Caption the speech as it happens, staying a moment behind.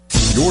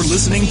You're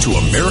listening to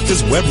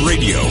America's Web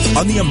Radio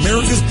on the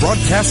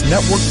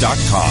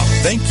AmericasBroadcastNetwork.com.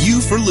 Thank you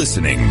for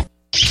listening.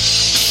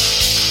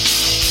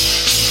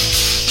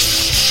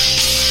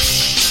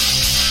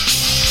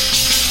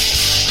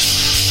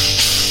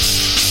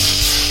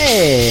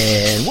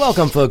 And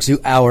welcome, folks,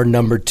 to hour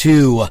number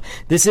 2.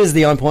 This is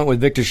the On Point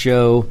with Victor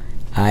show.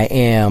 I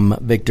am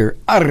Victor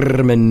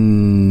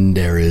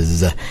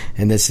Armendariz,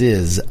 and this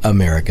is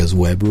America's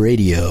Web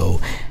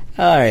Radio.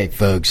 All right,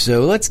 folks,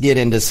 so let's get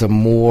into some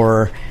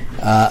more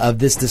of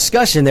this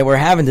discussion that we're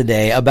having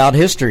today about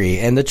history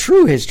and the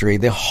true history,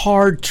 the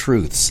hard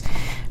truths.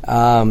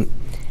 Let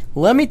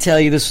me tell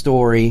you the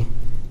story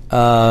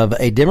of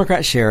a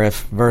Democrat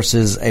sheriff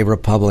versus a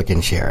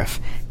Republican sheriff,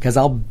 because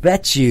I'll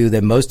bet you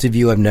that most of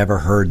you have never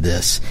heard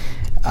this.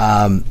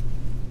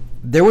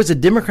 There was a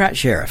Democrat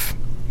sheriff,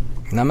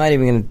 and I'm not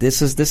even going to.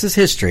 This is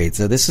history,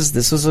 so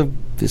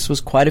this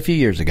was quite a few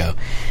years ago.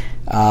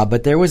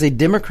 But there was a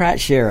Democrat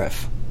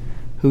sheriff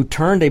who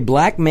turned a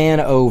black man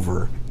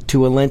over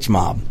to a lynch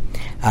mob.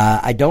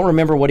 I don't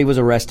remember what he was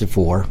arrested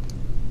for,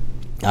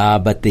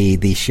 but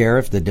the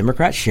sheriff, the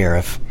Democrat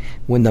sheriff,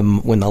 when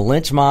the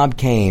lynch mob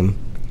came,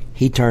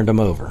 he turned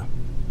him over.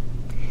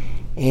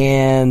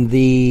 And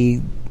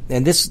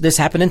this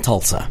happened in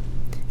Tulsa.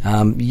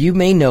 You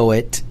may know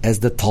it as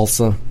the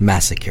Tulsa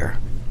Massacre,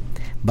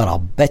 but I'll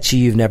bet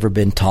you've never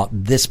been taught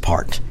this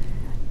part,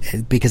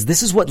 because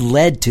this is what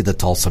led to the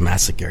Tulsa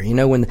Massacre. You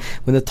know, when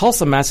the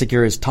Tulsa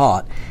Massacre is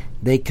taught,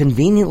 they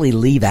conveniently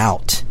leave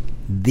out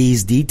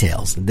these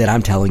details that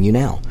I'm telling you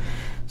now.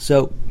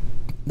 So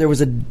there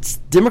was a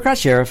Democrat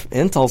sheriff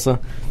in Tulsa.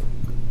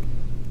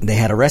 They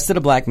had arrested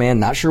a black man,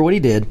 not sure what he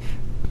did.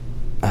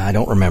 I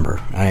don't remember.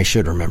 I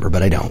should remember,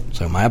 but I don't,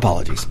 so my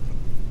apologies.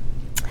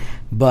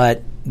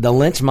 But the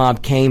lynch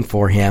mob came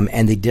for him,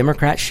 and the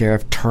Democrat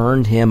sheriff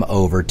turned him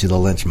over to the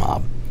lynch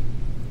mob.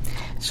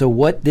 So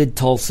what did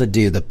Tulsa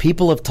do? The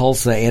people of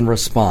Tulsa, in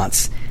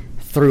response,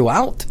 threw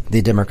out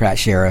the Democrat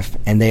sheriff,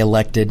 and they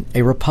elected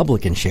a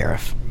Republican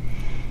sheriff.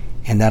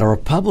 And that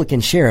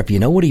Republican sheriff, you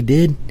know what he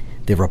did?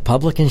 The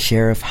Republican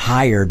sheriff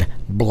hired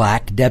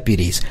black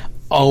deputies.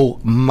 Oh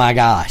my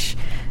gosh.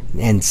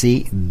 And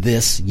see,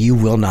 this you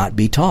will not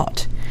be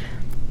taught.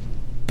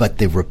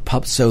 But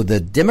so the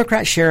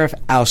Democrat sheriff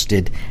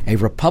ousted, a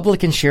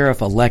Republican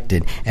sheriff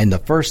elected, and the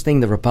first thing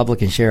the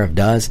Republican sheriff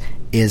does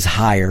is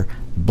hire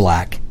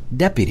black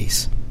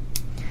deputies.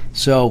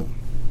 So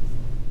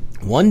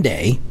one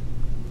day,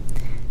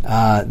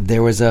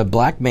 there was a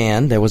black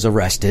man that was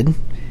arrested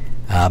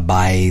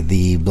by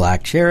the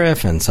black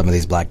sheriff and some of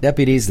these black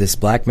deputies. This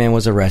black man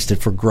was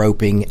arrested for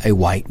groping a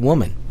white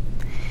woman,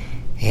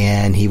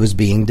 and he was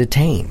being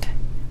detained.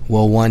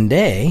 Well, one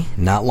day,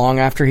 not long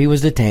after he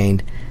was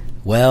detained,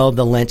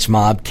 the lynch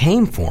mob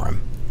came for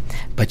him.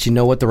 But you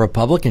know what the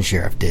Republican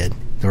sheriff did?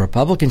 The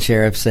Republican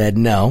sheriff said,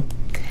 no,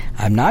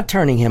 I'm not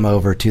turning him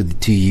over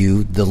to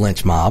you, the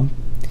lynch mob.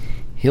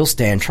 He'll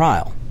stand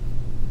trial.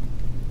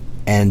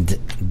 And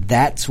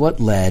that's what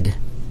led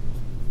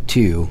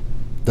to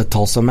the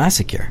Tulsa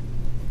Massacre.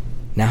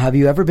 Now, have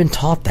you ever been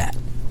taught that?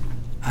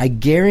 I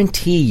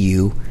guarantee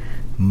you,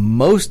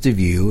 most of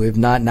you, if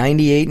not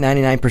 98,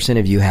 99%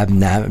 of you, have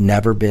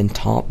never been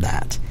taught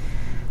that.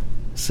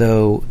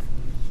 So,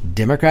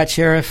 Democrat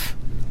sheriff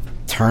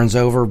turns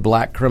over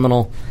black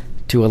criminal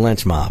to a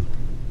lynch mob.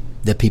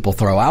 The people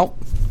throw out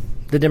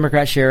the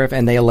Democrat sheriff,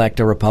 and they elect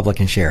a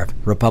Republican sheriff.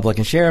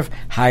 Republican sheriff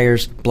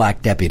hires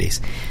black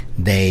deputies.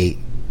 They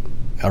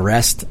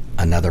arrest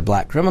another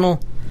black criminal.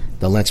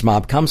 The lynch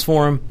mob comes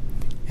for him,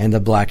 and the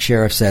black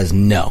sheriff says,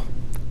 no,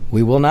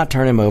 we will not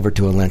turn him over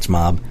to a lynch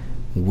mob.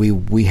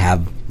 We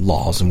have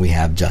laws and we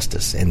have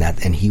justice,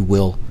 and he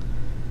will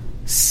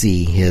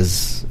see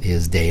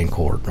his day in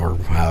court, or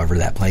however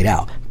that played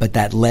out. But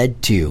that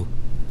led to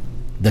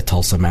the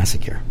Tulsa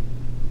Massacre.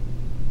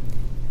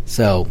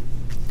 So,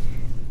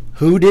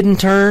 who didn't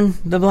turn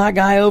the black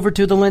guy over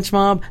to the lynch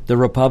mob? The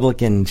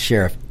Republican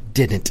sheriff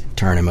didn't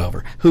turn him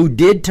over. Who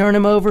did turn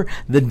him over?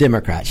 The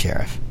Democrat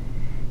sheriff.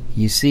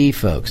 You see,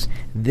 folks,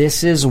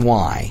 this is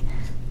why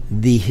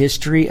the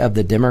history of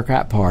the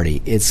Democrat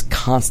Party is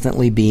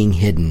constantly being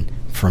hidden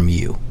from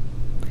you.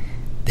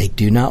 They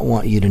do not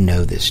want you to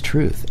know this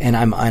truth. And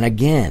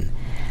again,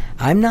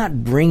 I'm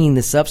not bringing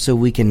this up so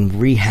we can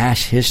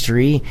rehash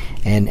history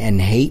and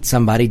hate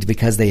somebody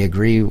because they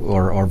agree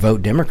or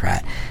vote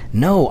Democrat.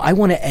 No, I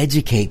want to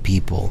educate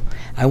people.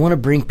 I want to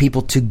bring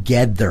people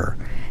together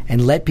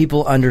and let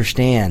people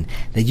understand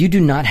that you do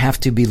not have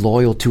to be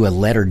loyal to a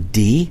letter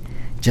D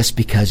just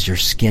because your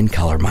skin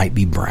color might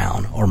be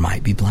brown or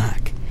might be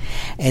black.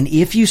 And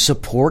if you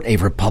support a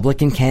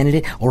Republican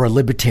candidate or a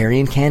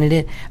Libertarian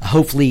candidate,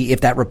 hopefully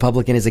if that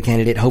Republican is a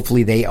candidate,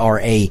 hopefully they are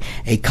a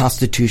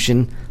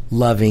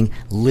Constitution-loving,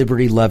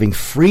 liberty-loving,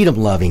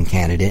 freedom-loving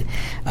candidate,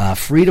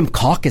 Freedom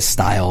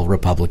Caucus-style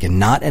Republican,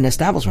 not an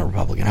establishment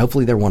Republican.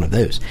 Hopefully they're one of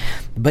those.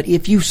 But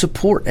if you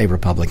support a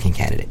Republican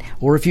candidate,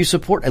 or if you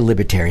support a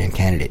Libertarian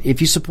candidate, if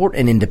you support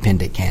an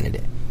independent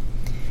candidate,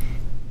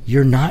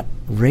 you're not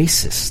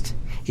racist.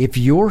 If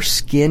your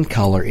skin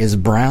color is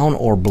brown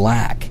or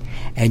black,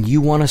 and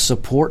you want to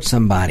support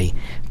somebody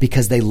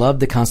because they love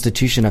the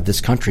Constitution of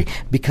this country,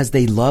 because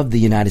they love the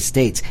United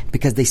States,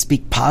 because they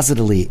speak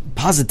positively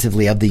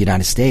of the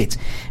United States,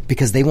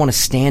 because they want to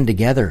stand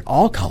together,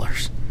 all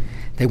colors.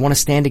 They want to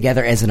stand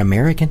together as an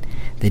American,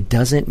 that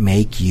doesn't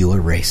make you a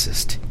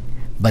racist.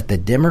 But the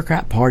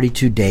Democrat Party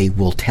today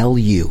will tell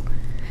you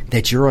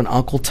that you're an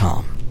Uncle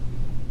Tom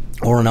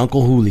or an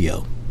Uncle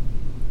Julio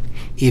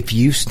if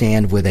you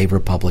stand with a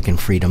Republican,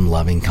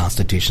 freedom-loving,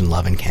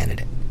 Constitution-loving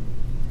candidate.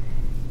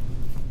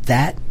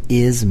 That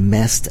is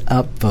messed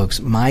up, folks.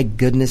 My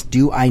goodness,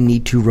 do I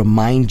need to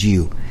remind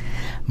you,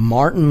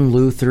 Martin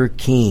Luther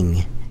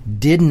King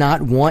did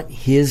not want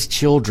his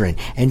children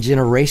and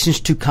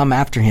generations to come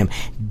after him,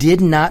 did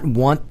not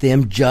want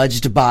them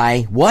judged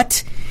by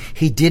what?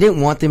 He didn't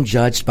want them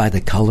judged by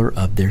the color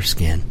of their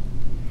skin.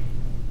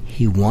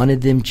 He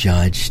wanted them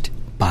judged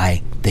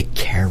by the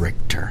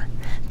character,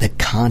 the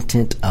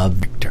content of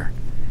Victor.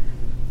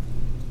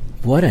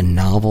 What a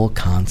novel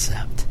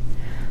concept.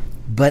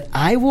 But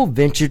I will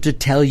venture to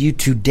tell you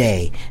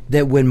today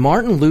that when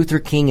Martin Luther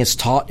King is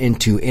taught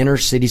into inner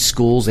city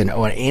schools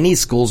or any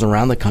schools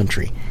around the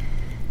country,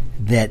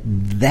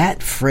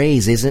 that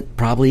phrase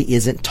probably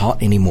isn't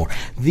taught anymore.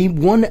 The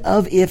one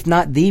of, if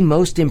not the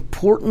most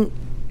important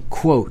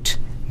quote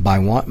by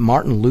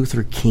Martin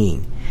Luther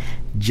King,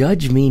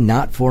 "Judge me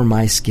not for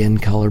my skin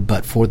color,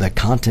 but for the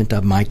content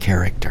of my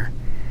character."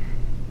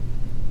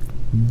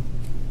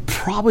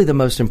 Probably the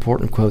most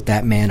important quote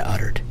that man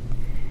uttered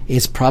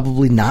is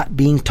probably not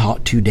being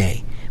taught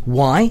today.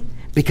 Why?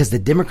 Because the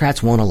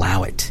Democrats won't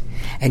allow it,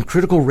 and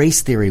critical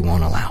race theory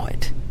won't allow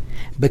it.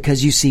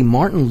 Because you see,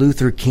 Martin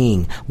Luther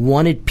King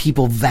wanted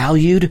people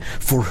valued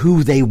for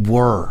who they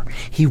were.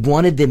 He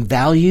wanted them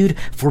valued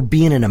for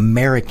being an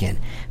American,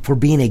 for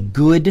being a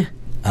good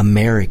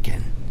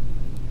American.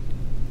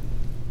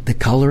 The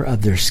color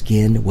of their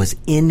skin was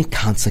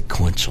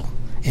inconsequential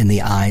in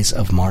the eyes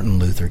of Martin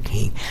Luther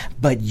King.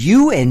 But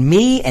you and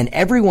me and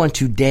everyone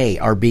today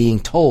are being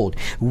told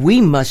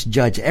we must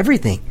judge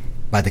everything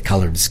by the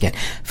color of the skin.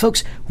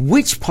 Folks,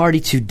 which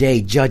party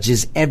today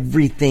judges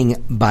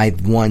everything by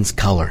one's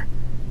color?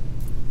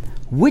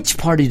 Which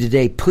party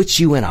today puts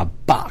you in a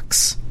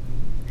box?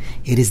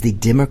 It is the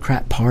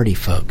Democrat Party,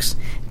 folks.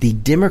 The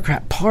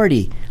Democrat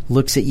Party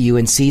looks at you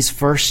and sees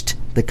first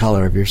the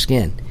color of your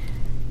skin.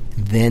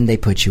 Then they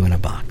put you in a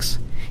box.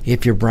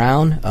 If you're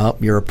brown, oh,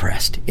 you're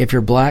oppressed. If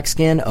you're black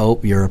skin,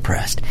 oh, you're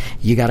oppressed.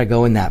 You got to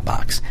go in that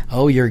box.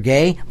 Oh, you're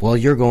gay? Well,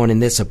 you're going in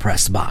this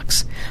oppressed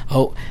box.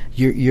 Oh,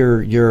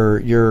 you're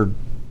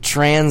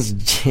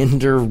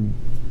transgender,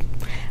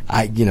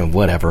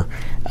 whatever.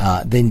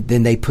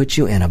 Then they put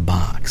you in a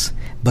box.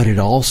 But it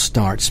all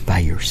starts by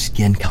your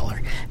skin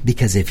color.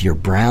 Because if you're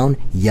brown,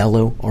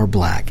 yellow, or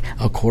black,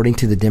 according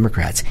to the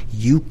Democrats,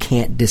 you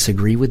can't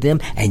disagree with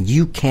them and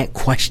you can't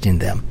question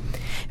them.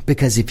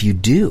 Because if you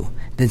do,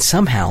 then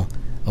somehow,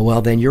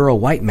 then you're a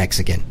white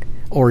Mexican,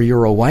 or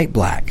you're a white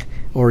black,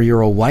 or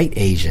you're a white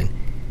Asian.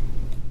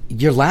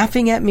 You're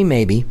laughing at me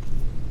maybe,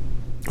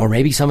 or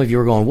maybe some of you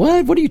are going,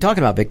 what? What are you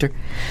talking about, Victor?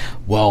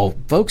 Well,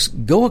 folks,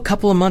 go a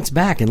couple of months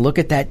back and look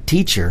at that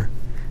teacher,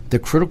 the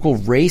critical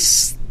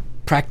race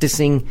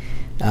practicing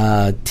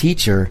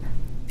teacher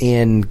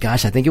in, I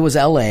think it was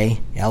LA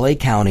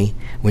County,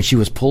 when she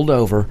was pulled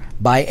over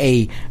by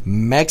a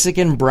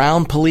Mexican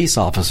brown police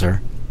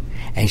officer.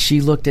 And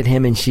she looked at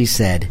him and she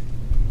said,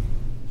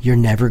 "You're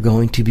never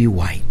going to be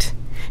white.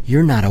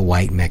 You're not a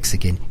white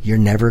Mexican. You're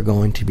never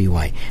going to be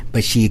white."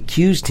 But she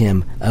accused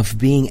him of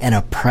being an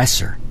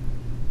oppressor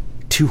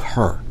to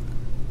her.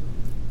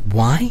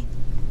 Why?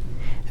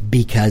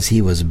 Because he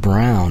was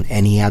brown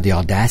and he had the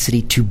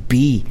audacity to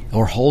be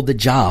or hold the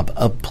job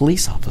of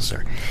police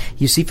officer.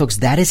 You see, folks,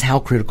 that is how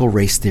critical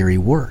race theory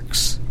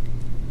works.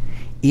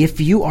 If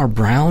you are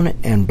brown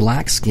and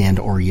black-skinned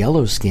or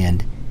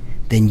yellow-skinned,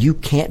 then you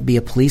can't be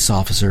a police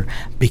officer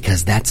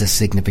because that's a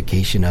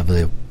signification of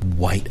a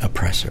white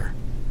oppressor.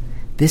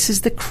 This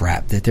is the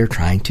crap that they're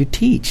trying to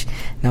teach.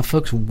 Now,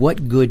 folks,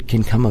 what good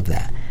can come of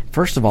that?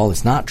 First of all,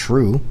 it's not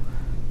true.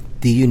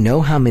 Do you know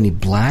how many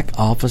black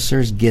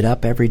officers get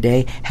up every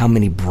day? How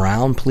many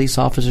brown police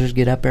officers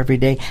get up every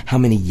day? How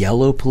many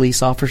yellow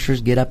police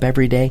officers get up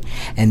every day?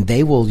 And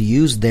they will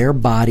use their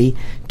body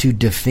to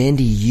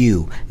defend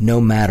you, no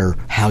matter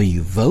how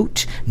you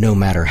vote, no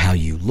matter how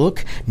you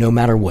look, no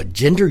matter what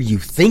gender you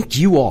think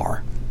you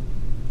are.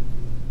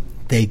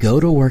 They go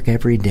to work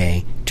every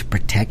day to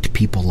protect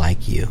people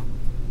like you.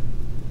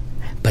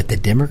 But the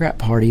Democrat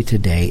Party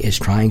today is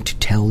trying to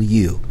tell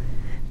you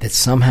that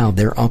somehow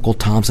they're Uncle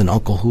Toms and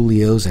Uncle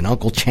Julios and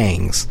Uncle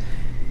Changs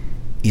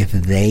if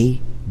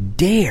they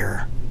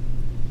dare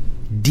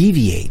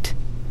deviate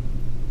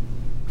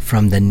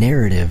from the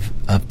narrative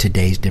of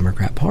today's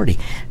Democrat Party.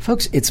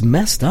 Folks, it's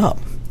messed up.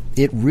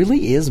 It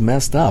really is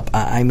messed up.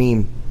 I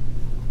mean,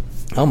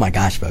 oh my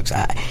gosh, folks.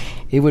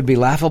 It would be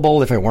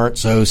laughable if it weren't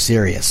so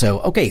serious. So,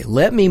 okay,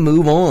 let me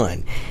move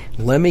on.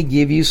 Let me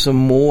give you some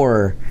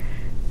more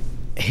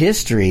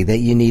history that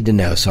you need to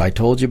know. So I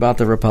told you about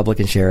the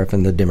Republican sheriff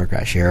and the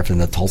Democrat sheriff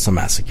and the Tulsa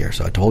massacre.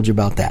 So I told you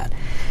about that.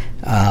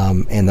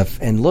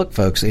 And look,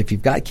 folks, if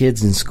you've got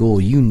kids in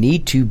school, you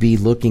need to be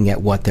looking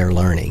at what they're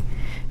learning.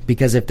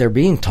 Because if they're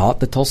being taught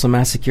the Tulsa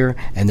Massacre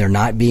and they're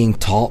not being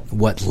taught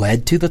what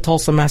led to the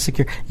Tulsa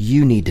Massacre,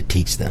 you need to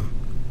teach them.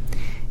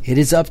 It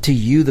is up to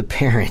you, the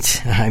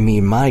parent. I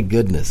mean, my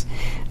goodness.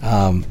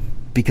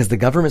 Because the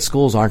government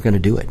schools aren't going to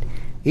do it.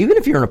 Even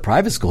if you're in a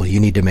private school, you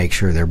need to make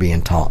sure they're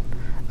being taught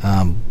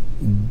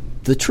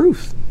the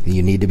truth.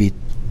 You need to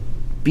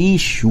be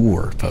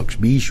sure, folks.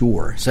 Be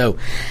sure. So,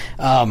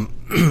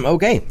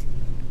 okay.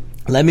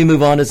 Let me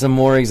move on to some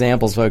more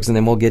examples, folks, and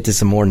then we'll get to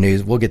some more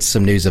news. We'll get to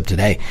some news of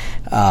today.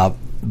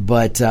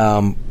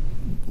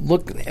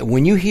 Look,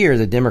 when you hear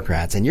the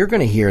Democrats, and you're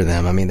going to hear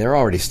them, I mean, they're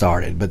already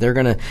started, but they're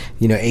going to,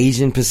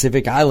 Asian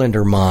Pacific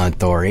Islander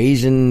Month or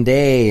Asian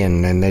Day,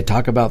 and they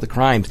talk about the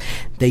crimes.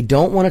 They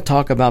don't want to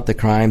talk about the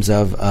crimes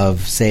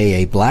of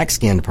say, a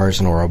black-skinned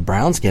person or a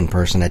brown-skinned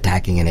person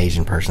attacking an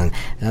Asian person.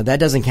 Now,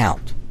 that doesn't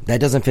count. That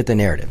doesn't fit the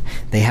narrative.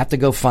 They have to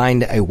go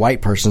find a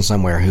white person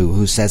somewhere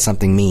who says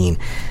something mean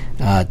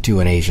to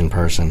an Asian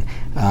person.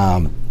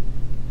 But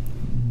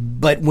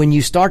when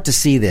you start to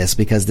see this,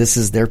 because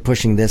they're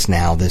pushing this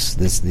now,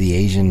 the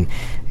Asian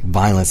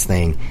violence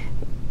thing,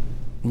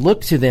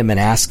 look to them and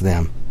ask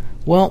them,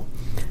 well,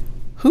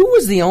 who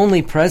was the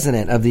only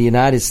president of the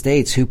United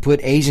States who put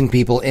Asian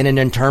people in an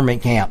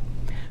internment camp?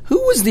 Who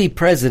was the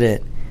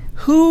president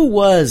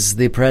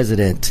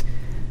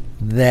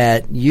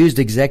that used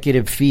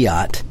executive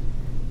fiat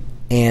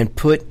and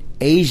put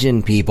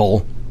Asian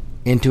people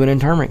into an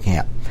internment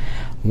camp?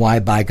 Why,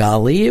 by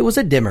golly, it was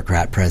a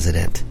Democrat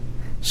president.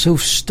 So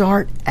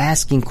start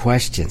asking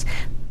questions.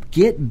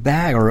 Get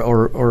back,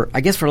 or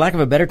I guess for lack of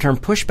a better term,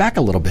 push back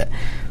a little bit.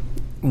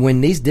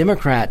 When these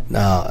Democrat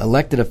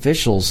elected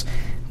officials,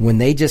 when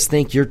they just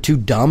think you're too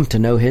dumb to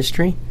know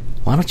history,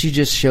 why don't you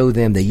just show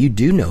them that you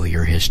do know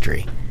your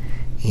history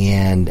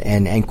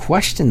and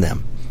question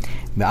them?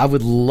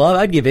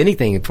 I'd give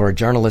anything for a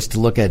journalist to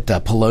look at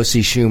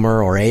Pelosi,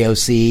 Schumer, or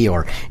AOC,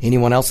 or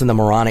anyone else in the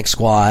moronic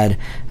squad,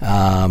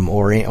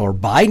 or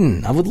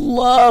Biden. I would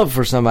love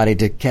for somebody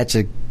to catch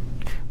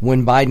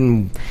when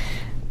Biden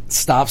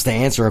stops to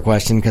answer a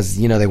question, because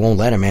they won't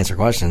let him answer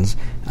questions.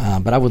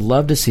 But I would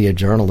love to see a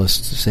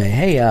journalist say,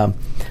 "Hey,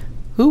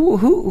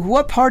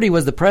 what party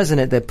was the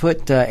president that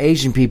put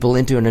Asian people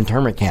into an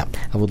internment camp?"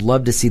 I would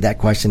love to see that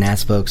question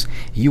asked, folks.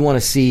 You want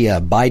to see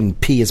Biden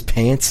pee his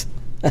pants?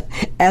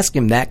 Ask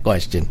him that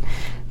question.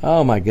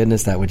 Oh my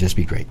goodness, that would just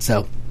be great.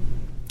 So,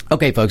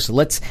 okay, folks,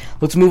 let's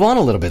move on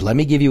a little bit. Let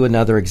me give you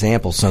another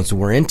example. Since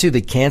we're into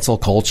the cancel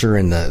culture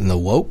and the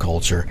woke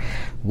culture,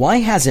 why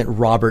hasn't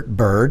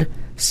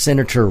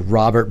Senator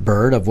Robert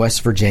Byrd of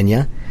West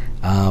Virginia,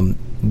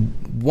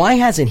 why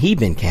hasn't he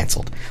been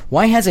canceled?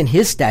 Why hasn't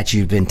his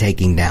statue been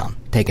taken down?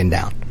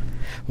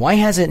 Why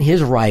hasn't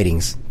his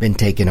writings been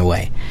taken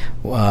away?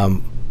 Why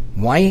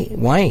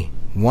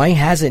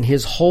hasn't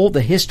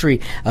the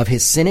history of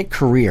his Senate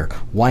career,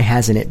 why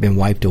hasn't it been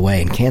wiped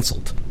away and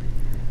canceled?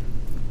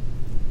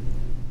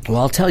 Well,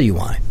 I'll tell you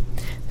why.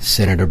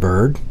 Senator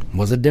Byrd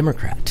was a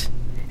Democrat,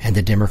 and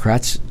the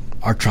Democrats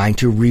are trying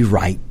to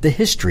rewrite the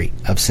history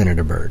of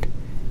Senator Byrd.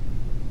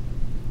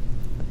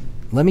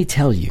 Let me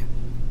tell you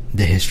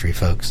the history,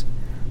 folks.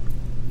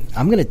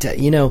 I'm going to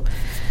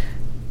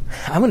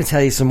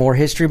tell you some more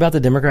history about the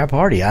Democrat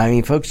Party. I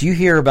mean, folks, you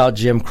hear about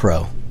Jim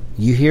Crow.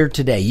 You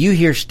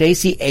hear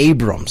Stacey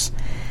Abrams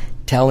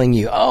telling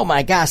you, oh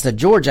my gosh, the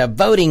Georgia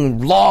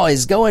voting law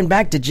is going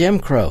back to Jim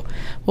Crow.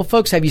 Well,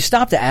 folks, have you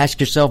stopped to ask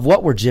yourself,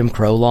 what were Jim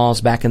Crow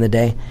laws back in the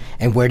day,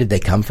 and where did they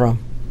come from?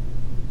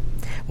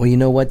 Well, you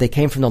know what? They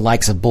came from the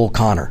likes of Bull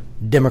Connor,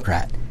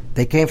 Democrat.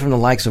 They came from the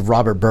likes of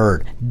Robert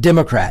Byrd,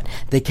 Democrat.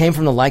 They came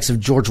from the likes of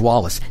George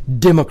Wallace,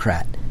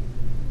 Democrat.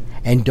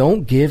 And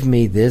don't give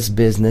me this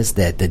business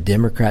that the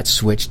Democrats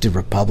switched to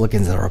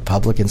Republicans and the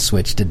Republicans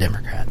switched to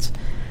Democrats.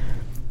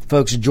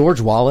 Folks,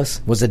 George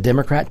Wallace was a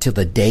Democrat till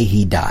the day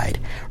he died.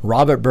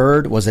 Robert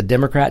Byrd was a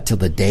Democrat till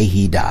the day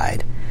he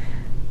died.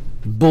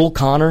 Bull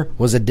Connor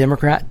was a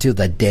Democrat till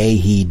the day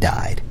he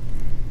died.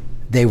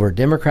 They were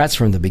Democrats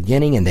from the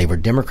beginning, and they were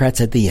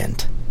Democrats at the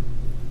end.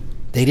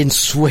 They didn't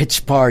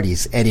switch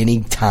parties at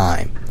any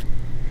time.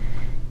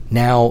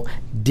 Now,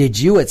 did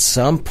you at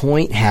some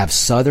point have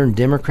Southern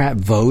Democrat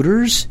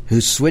voters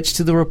who switched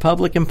to the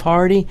Republican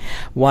Party?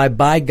 Why,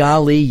 by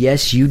golly,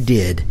 yes, you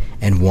did.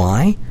 And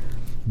why?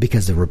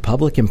 Because the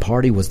Republican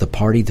Party was the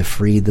party to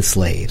free the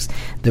slaves.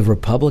 The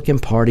Republican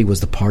Party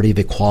was the party of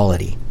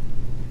equality.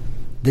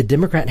 The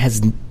Democrat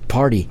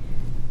Party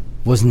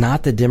was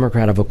not the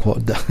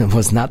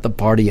was not the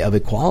party of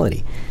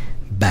equality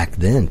back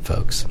then,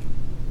 folks.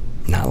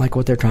 Not like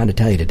what they're trying to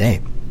tell you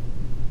today.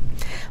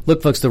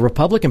 Look, folks, the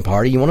Republican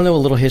Party, you want to know a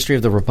little history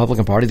of the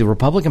Republican Party? The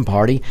Republican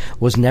Party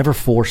was never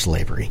for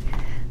slavery.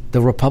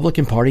 The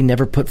Republican Party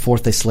never put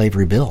forth a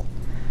slavery bill.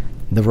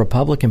 The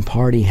Republican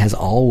Party has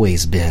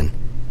always been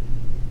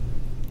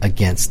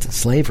against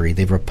slavery.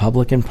 The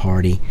Republican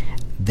Party,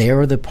 they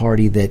are the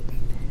party that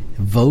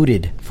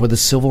voted for the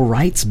Civil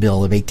Rights Bill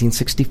of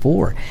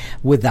 1864.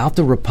 Without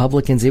the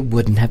Republicans, it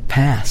wouldn't have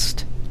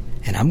passed.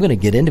 And I'm going to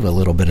get into a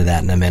little bit of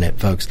that in a minute,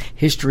 folks.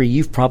 History,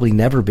 you've probably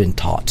never been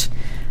taught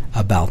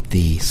about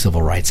the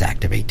Civil Rights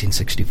Act of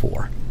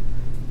 1864.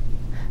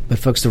 But,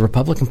 folks, the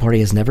Republican Party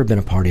has never been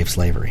a party of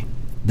slavery.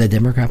 The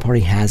Democrat Party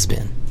has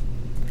been.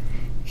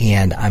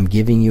 And I'm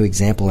giving you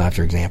example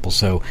after example.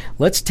 So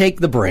let's take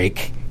the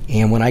break.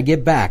 And when I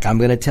get back, I'm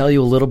going to tell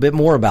you a little bit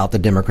more about the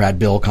Democrat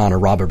Bill Connor,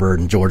 Robert Byrd,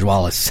 and George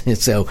Wallace.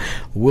 So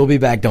we'll be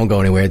back. Don't go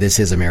anywhere. This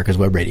is America's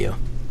Web Radio.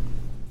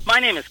 My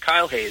name is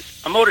Kyle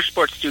Hayes, a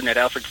motorsports student at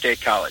Alfred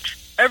State College.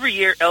 Every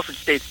year, Alfred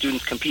State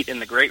students compete in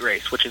the Great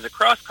Race, which is a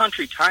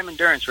cross-country time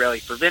endurance rally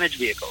for vintage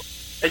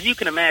vehicles. As you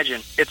can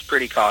imagine, it's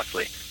pretty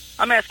costly.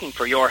 I'm asking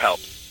for your help.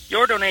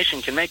 Your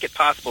donation can make it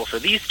possible for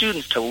these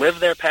students to live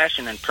their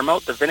passion and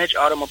promote the vintage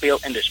automobile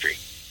industry.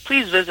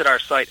 Please visit our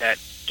site at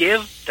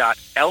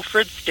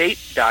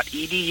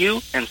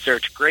give.alfredstate.edu and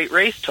search Great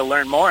Race to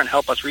learn more and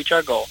help us reach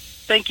our goal.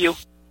 Thank you.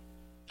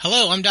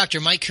 Hello, I'm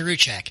Dr. Mike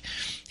Karuchak.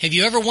 Have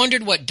you ever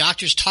wondered what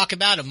doctors talk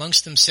about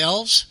amongst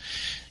themselves?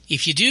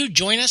 If you do,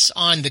 join us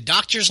on the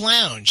Doctor's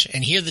Lounge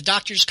and hear the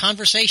doctors'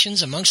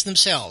 conversations amongst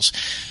themselves.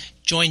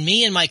 Join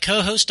me and my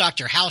co-host,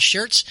 Dr. Hal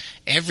Schertz,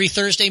 every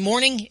Thursday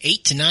morning,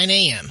 8 to 9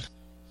 a.m.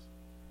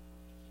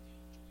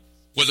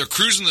 Whether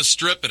cruising the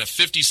strip in a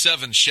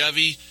 57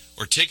 Chevy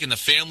or taking the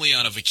family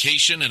on a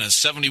vacation in a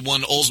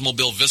 71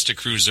 Oldsmobile Vista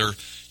Cruiser,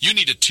 you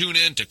need to tune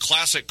in to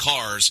Classic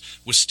Cars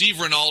with Steve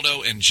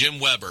Ronaldo and Jim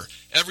Weber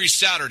every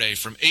Saturday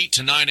from 8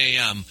 to 9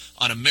 a.m.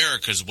 on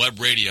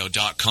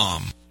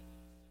americaswebradio.com.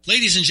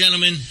 Ladies and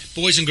gentlemen,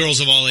 boys and girls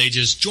of all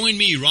ages, join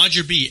me,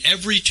 Roger B.,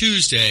 every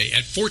Tuesday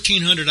at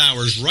 1400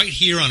 hours right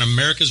here on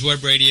America's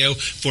Web Radio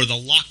for the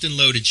Locked and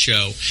Loaded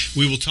Show.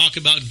 We will talk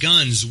about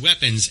guns,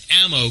 weapons,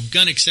 ammo,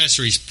 gun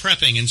accessories,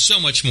 prepping, and so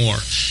much more.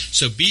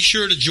 So be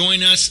sure to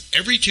join us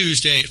every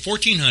Tuesday at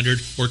 1400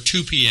 or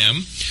 2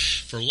 p.m.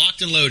 for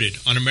Locked and Loaded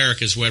on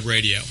America's Web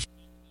Radio.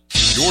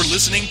 You're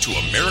listening to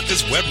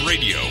America's Web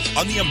Radio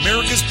on the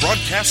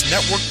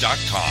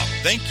AmericasBroadcastNetwork.com.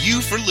 Thank you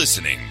for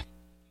listening.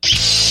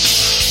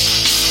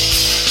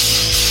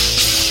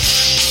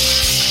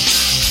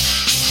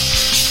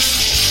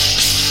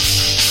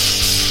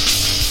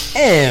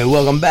 And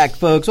welcome back,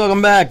 folks.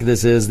 Welcome back.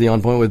 This is the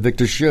On Point with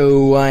Victor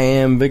show. I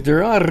am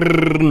Victor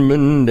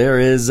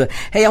Armendariz.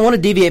 Hey, I want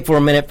to deviate for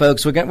a minute,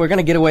 folks. We're going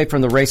to get away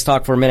from the race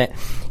talk for a minute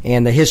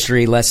and the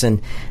history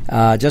lesson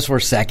just for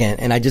a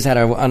second. And I just had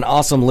an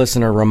awesome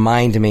listener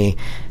remind me.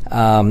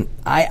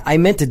 I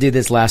meant to do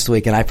this last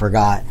week, and I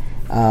forgot.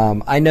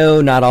 I know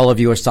not all of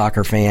you are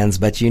soccer fans,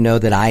 but you know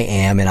that I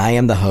am, and I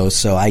am the host,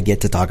 so I get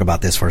to talk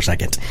about this for a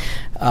second.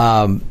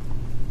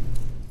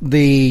 The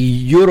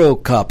Euro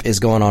Cup is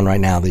going on right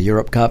now, the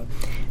Europe Cup,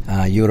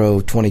 Euro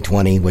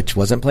 2020, which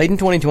wasn't played in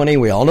 2020.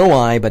 We all know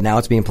why, but now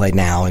it's being played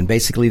now. And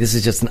basically, this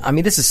is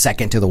this is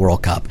second to the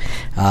World Cup.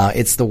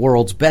 It's the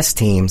world's best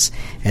teams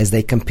as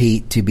they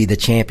compete to be the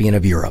champion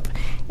of Europe.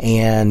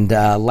 And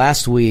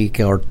last week,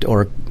 I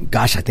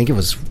think it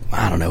was,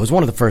 it was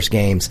one of the first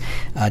games,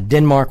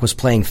 Denmark was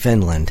playing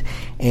Finland.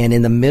 And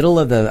in the middle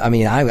of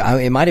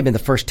it might have been the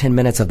first 10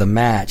 minutes of the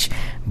match,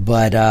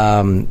 but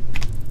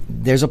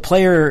there's a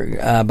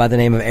player by the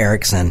name of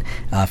Eriksson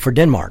for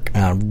Denmark.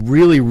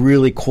 Really,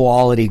 really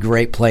quality,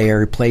 great player.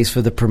 He plays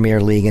for the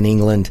Premier League in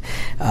England.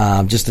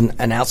 Just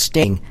an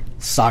outstanding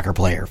soccer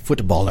player,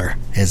 footballer,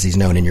 as he's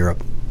known in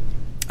Europe.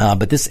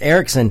 But this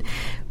Eriksson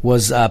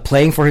was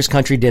playing for his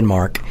country,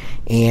 Denmark,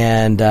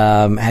 and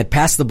had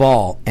passed the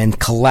ball and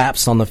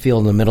collapsed on the field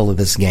in the middle of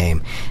this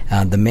game.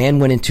 The man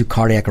went into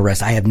cardiac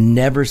arrest. I have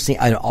never seen,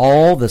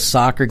 all the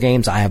soccer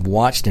games I have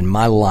watched in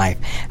my life,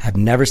 I've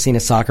never seen a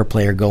soccer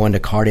player go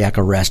into cardiac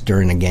arrest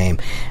during a game.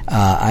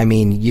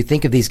 You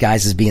think of these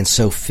guys as being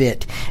so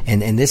fit,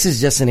 and this is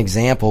just an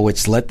example,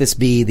 which let this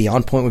be the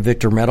On Point with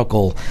Victor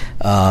medical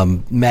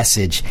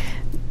message.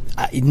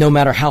 No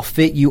matter how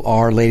fit you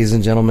are, ladies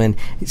and gentlemen,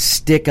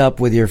 stick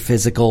up with your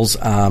physicals.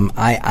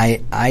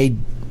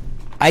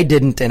 I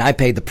didn't, and I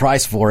paid the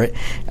price for it,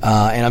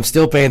 and I'm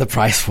still paying the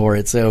price for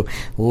it. So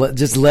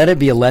just let it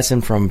be a lesson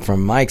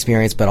from my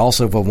experience, but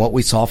also from what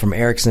we saw from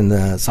Eriksson,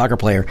 the soccer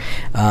player.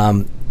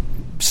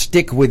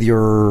 Stick with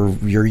your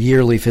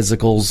yearly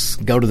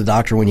physicals. Go to the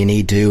doctor when you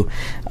need to.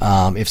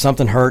 If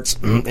something hurts,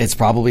 it's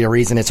probably a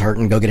reason it's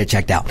hurting. Go get it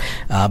checked out.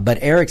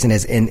 But Eriksson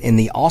is in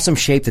the awesome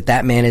shape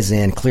that man is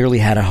in. Clearly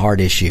had a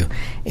heart issue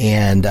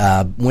and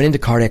went into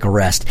cardiac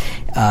arrest.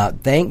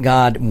 Thank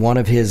God one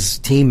of his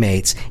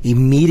teammates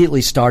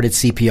immediately started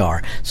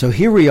CPR. So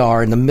here we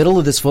are in the middle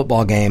of this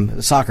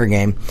soccer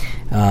game,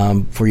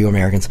 for you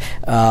Americans.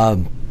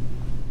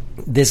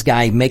 This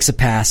guy makes a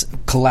pass,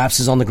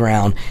 collapses on the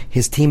ground.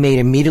 His teammate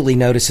immediately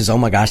notices, oh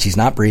my gosh, he's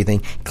not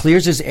breathing,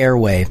 clears his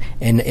airway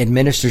and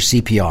administers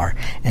CPR.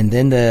 And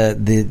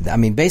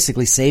then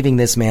basically saving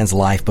this man's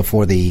life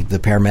before the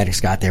paramedics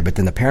got there. But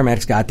then the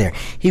paramedics got there.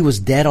 He was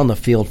dead on the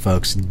field,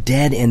 folks,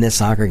 dead in this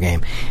soccer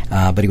game.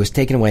 But he was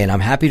taken away, and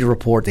I'm happy to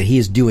report that he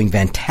is doing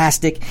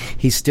fantastic.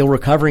 He's still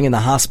recovering in the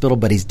hospital,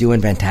 but he's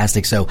doing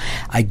fantastic. So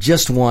I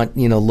just want,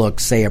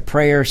 say a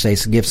prayer,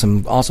 give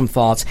some awesome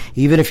thoughts.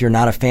 Even if you're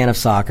not a fan of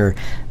soccer,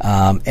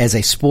 soccer. As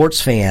a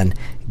sports fan,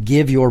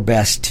 give your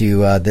best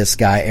to this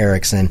guy,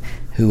 Eriksson,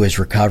 who is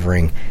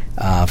recovering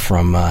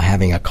from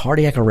having a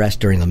cardiac arrest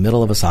during the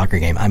middle of a soccer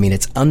game. I mean,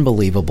 it's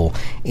unbelievable.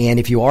 And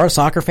if you are a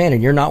soccer fan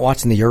and you're not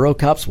watching the Euro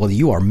Cups, well,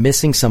 you are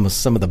missing some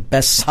of the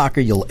best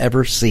soccer you'll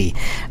ever see.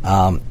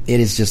 It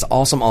is just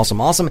awesome.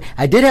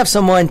 I did have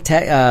someone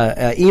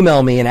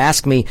email me and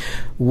ask me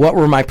what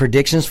were my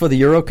predictions for the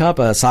Euro Cup.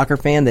 A soccer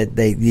fan that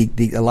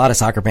a lot of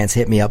soccer fans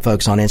hit me up,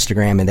 folks, on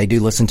Instagram, and they do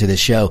listen to this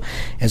show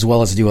as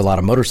well as do a lot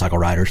of motorcycle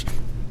riders.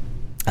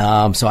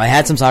 So I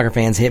had some soccer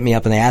fans hit me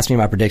up and they asked me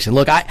my prediction.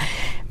 Look,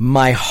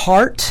 my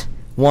heart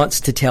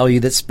wants to tell you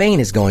that Spain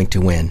is going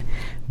to win,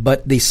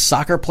 but the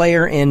soccer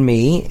player in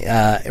me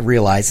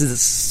realizes that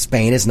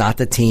Spain is not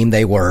the team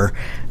they were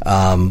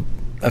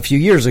a few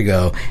years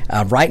ago.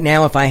 Right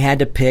now, if I had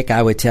to pick,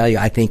 I would tell you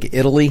I think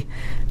Italy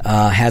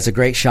has a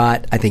great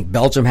shot. I think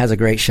Belgium has a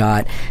great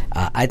shot.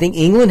 I think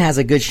England has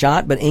a good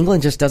shot, but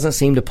England just doesn't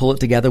seem to pull it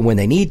together when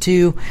they need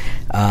to.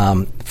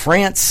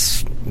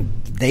 France,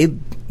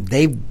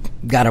 they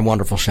got a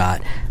wonderful shot.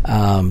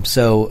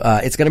 So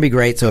it's going to be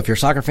great. So if you're a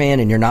soccer fan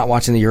and you're not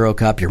watching the Euro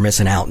Cup, you're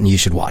missing out, and you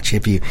should watch.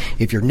 If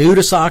you're new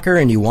to soccer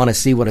and you want to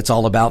see what it's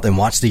all about, then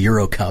watch the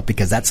Euro Cup,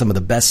 because that's some of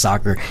the best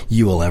soccer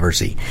you will ever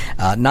see.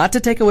 Not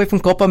to take away from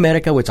Copa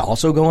America, which is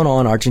also going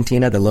on.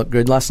 Argentina, they looked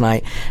good last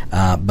night,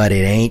 but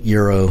it ain't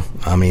Euro.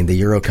 I mean, the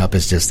Euro Cup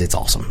is it's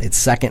awesome. It's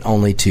second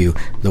only to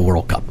the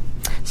World Cup.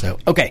 So,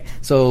 okay.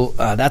 So,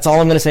 that's all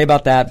I'm going to say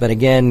about that. But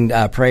again,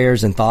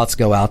 prayers and thoughts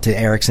go out to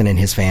Eriksson and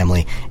his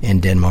family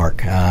in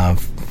Denmark.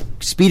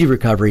 Speedy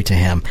recovery to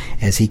him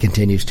as he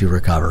continues to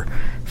recover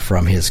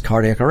from his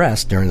cardiac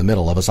arrest during the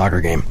middle of a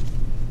soccer game.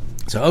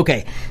 So,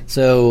 okay.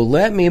 So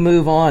let me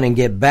move on and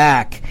get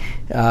back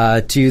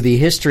to the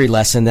history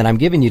lesson that I'm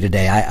giving you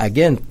today.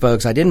 Again,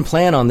 folks, I didn't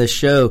plan on this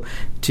show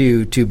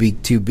to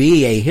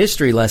be a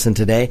history lesson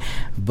today,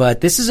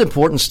 but this is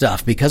important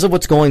stuff because of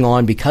what's going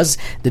on, because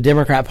the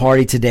Democrat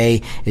Party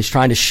today is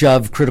trying to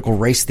shove critical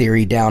race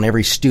theory down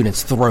every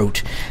student's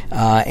throat,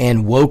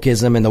 and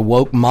wokeism and the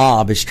woke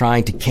mob is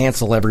trying to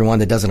cancel everyone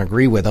that doesn't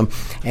agree with them.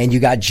 And you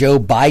got Joe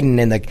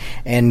Biden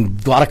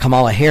and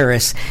Kamala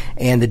Harris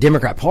and the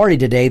Democrat Party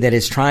today that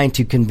is trying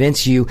to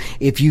convince you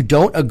if you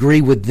don't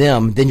agree with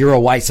them, then you're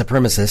a white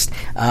supremacist.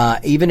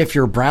 Even if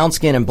you're brown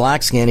skin and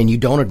black skin and you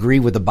don't agree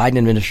with the Biden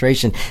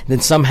administration,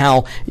 then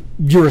somehow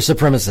you're a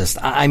supremacist.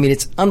 I mean,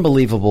 it's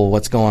unbelievable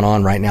what's going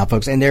on right now,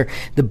 folks. And the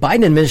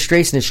Biden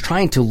administration is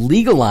trying to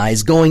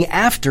legalize going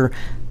after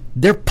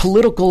their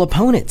political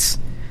opponents.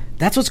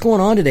 That's what's going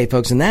on today,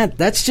 folks, and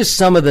that's just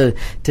some of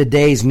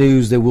today's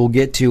news that we'll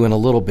get to in a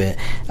little bit.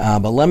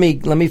 But let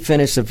me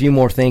finish a few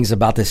more things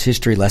about this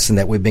history lesson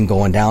that we've been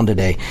going down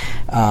today,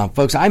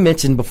 folks. I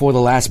mentioned before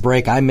the last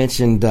break. I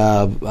mentioned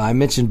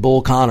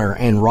Bull Connor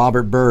and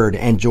Robert Byrd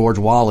and George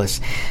Wallace.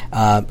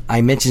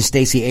 I mentioned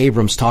Stacey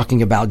Abrams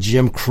talking about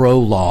Jim Crow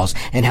laws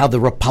and how the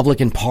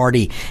Republican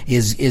Party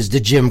is the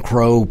Jim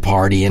Crow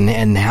party,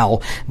 and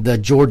how the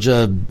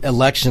Georgia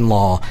election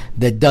law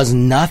that does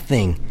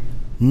nothing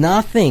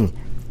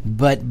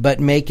but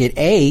make it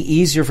A,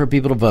 easier for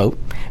people to vote,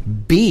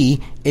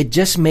 B, it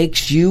just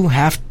makes you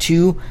have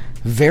to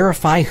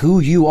verify who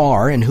you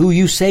are and who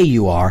you say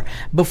you are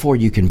before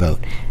you can vote.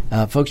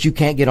 Folks, you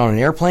can't get on an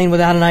airplane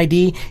without an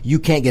ID. You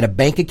can't get a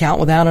bank account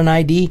without an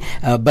ID.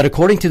 But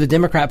according to the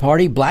Democrat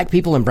Party, black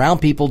people and brown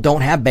people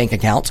don't have bank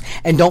accounts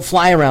and don't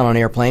fly around on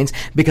airplanes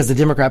because the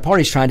Democrat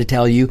Party is trying to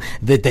tell you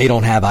that they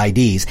don't have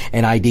IDs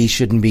and IDs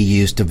shouldn't be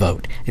used to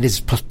vote. It is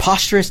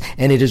preposterous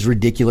and it is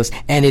ridiculous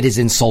and it is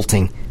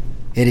insulting.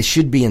 It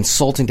should be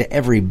insulting to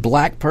every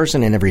black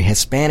person and every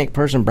Hispanic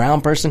person,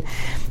 brown person.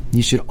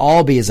 You should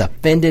all be as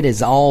offended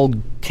as all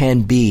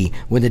can be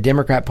when the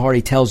Democrat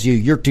Party tells you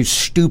you're too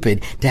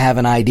stupid to have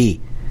an ID.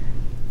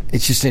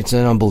 It's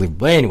unbelievable.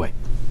 But anyway,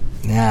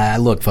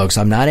 look, folks,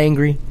 I'm not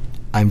angry.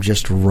 I'm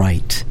just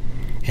right.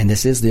 And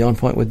this is the On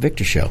Point with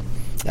Victor show.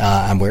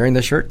 I'm wearing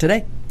the shirt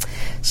today.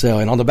 So,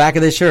 and on the back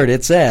of this shirt,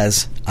 it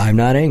says, I'm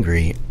not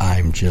angry.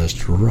 I'm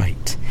just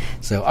right.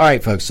 So, all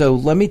right, folks. So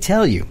let me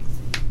tell you.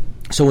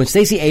 So when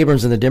Stacey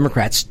Abrams and the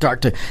Democrats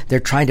they're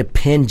trying to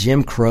pin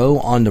Jim Crow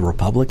on the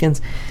Republicans,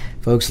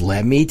 folks,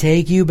 let me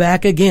take you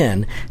back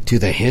again to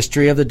the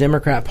history of the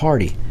Democrat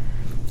Party.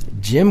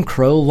 Jim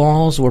Crow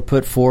laws were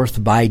put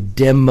forth by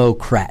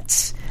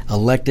Democrats,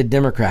 elected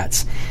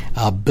Democrats.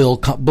 Bull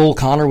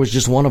Connor was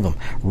just one of them.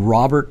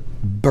 Robert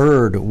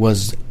Byrd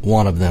was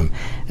one of them.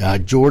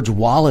 George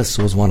Wallace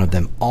was one of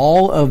them.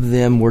 All of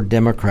them were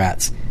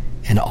Democrats,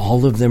 and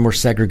all of them were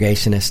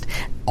segregationists.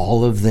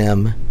 All of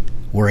them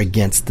were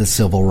against the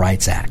Civil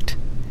Rights Act,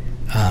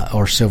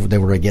 they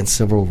were against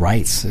civil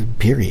rights,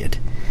 period.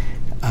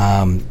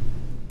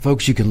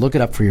 Folks, you can look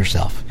it up for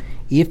yourself.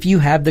 If you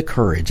have the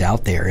courage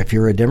out there, if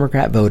you're a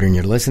Democrat voter and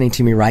you're listening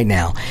to me right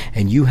now,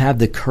 and you have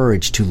the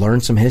courage to learn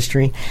some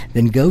history,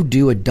 then go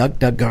do a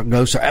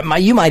DuckDuckGo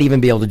search. You might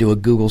even be able to do a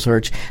Google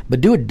search,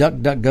 but do a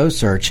DuckDuckGo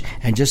search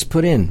and just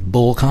put in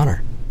Bull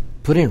Connor,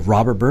 put in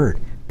Robert Byrd,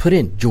 put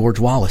in George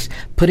Wallace,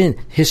 put in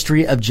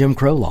history of Jim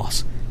Crow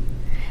laws.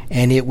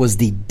 And it was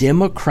the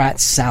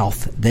Democrat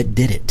South that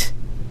did it.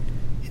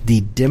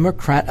 The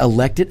Democrat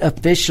elected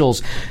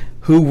officials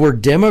who were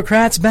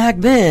Democrats back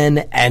then,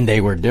 and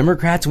they were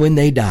Democrats when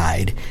they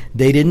died.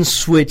 They didn't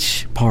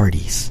switch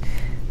parties,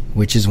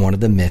 which is one of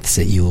the myths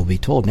that you will be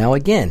told. Now,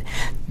 again,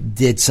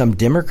 did some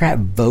Democrat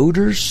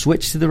voters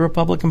switch to the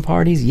Republican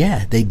parties?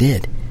 Yeah, they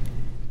did.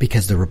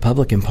 Because the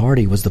Republican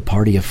Party was the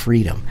party of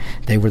freedom.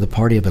 They were the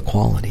party of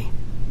equality,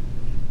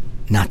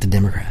 not the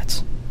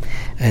Democrats.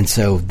 And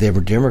so there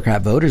were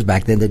Democrat voters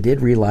back then that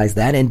did realize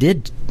that and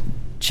did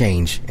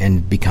change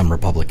and become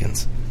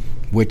Republicans.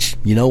 Which,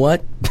 you know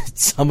what?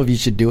 Some of you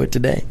should do it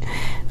today.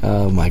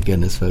 Oh, my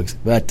goodness, folks.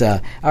 But, all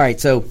right,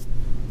 so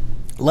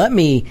let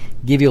me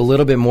give you a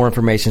little bit more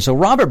information. So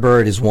Robert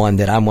Byrd is one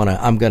that I'm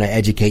going to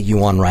educate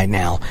you on right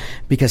now,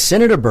 because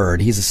Senator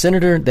Byrd,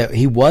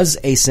 he was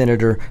a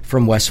senator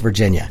from West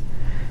Virginia.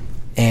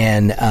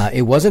 And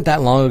it wasn't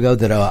that long ago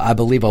that I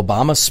believe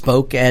Obama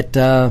spoke at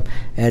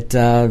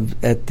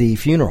the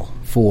funeral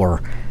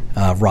for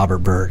Robert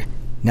Byrd.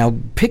 Now,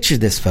 picture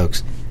this,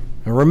 folks.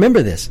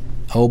 Remember this.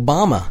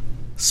 Obama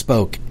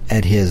spoke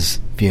at his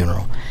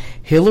funeral.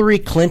 Hillary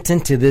Clinton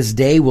to this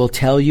day will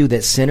tell you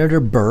that Senator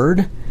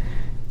Byrd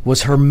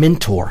was her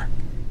mentor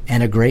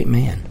and a great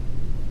man.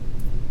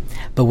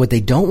 But what they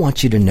don't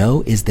want you to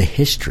know is the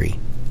history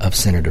of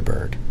Senator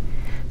Byrd.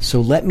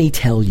 So let me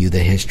tell you the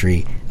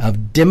history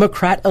of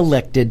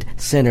Democrat-elected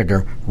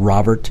Senator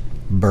Robert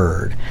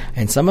Byrd.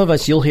 And some of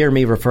us, you'll hear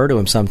me refer to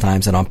him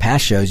sometimes, and on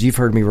past shows, you've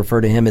heard me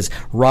refer to him as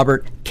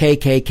Robert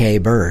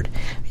KKK Byrd.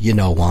 You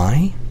know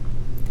why?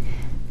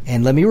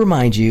 And let me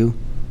remind you,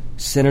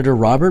 Senator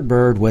Robert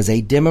Byrd was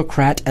a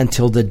Democrat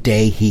until the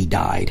day he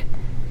died.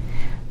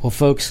 Well,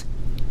 folks,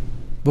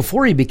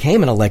 before he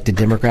became an elected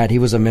Democrat, he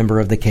was a member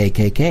of the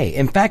KKK.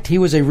 In fact, he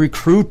was a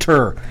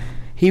recruiter.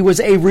 He was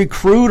a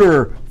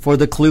recruiter for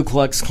the Ku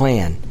Klux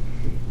Klan.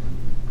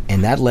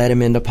 And that led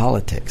him into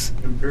politics.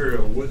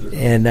 Imperial Wizard.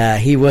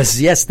 And he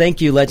was, yes,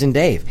 thank you, Legend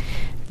Dave.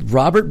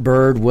 Robert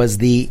Byrd was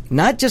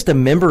not just a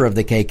member of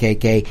the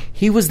KKK,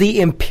 he was the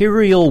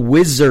Imperial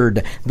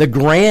Wizard, the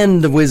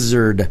Grand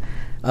Wizard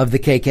of the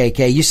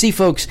KKK. You see,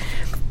 folks,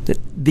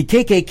 the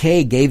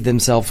KKK gave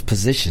themselves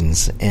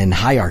positions in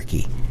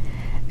hierarchy.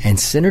 And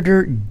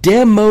Senator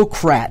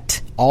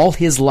Democrat, all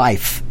his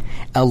life,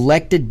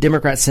 elected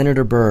Democrat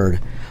Senator Byrd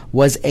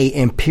was a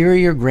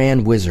Imperial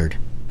Grand Wizard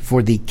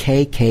for the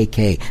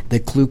KKK, the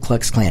Ku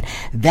Klux Klan.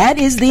 That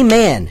is the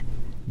man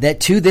that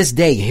to this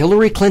day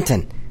Hillary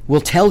Clinton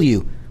will tell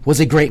you was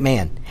a great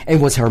man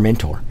and was her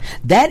mentor.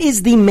 That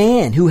is the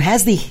man who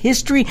has the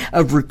history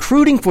of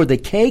recruiting for the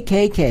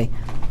KKK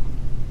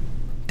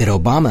that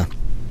Obama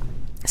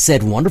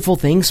said wonderful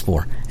things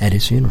for at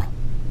his funeral.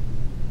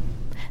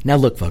 Now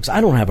look, folks,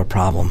 I don't have a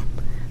problem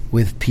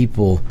with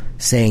people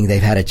saying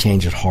they've had a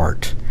change of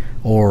heart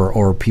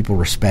or people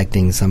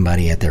respecting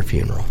somebody at their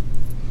funeral.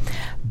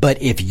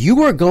 But if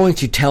you are going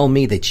to tell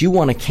me that you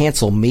want to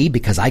cancel me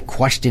because I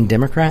question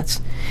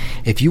Democrats,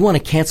 if you want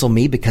to cancel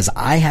me because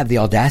I have the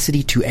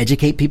audacity to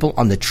educate people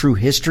on the true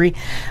history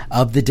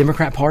of the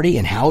Democrat Party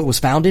and how it was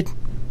founded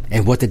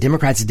and what the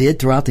Democrats did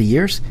throughout the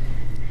years,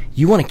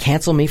 you want to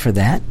cancel me for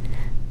that?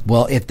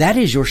 Well, if that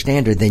is your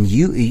standard, then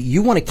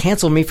you want to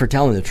cancel me for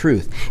telling the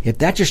truth. If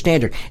that's your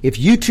standard, if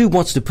YouTube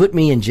wants to put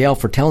me in jail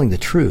for telling the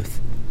truth,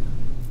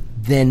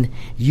 then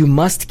you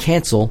must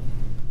cancel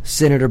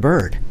Senator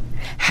Byrd.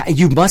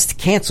 You must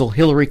cancel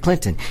Hillary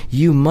Clinton.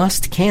 You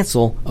must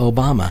cancel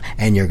Obama.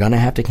 And you're going to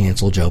have to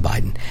cancel Joe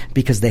Biden,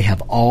 because they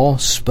have all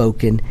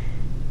spoken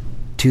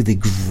to the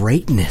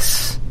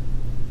greatness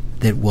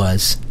that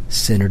was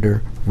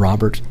Senator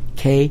Robert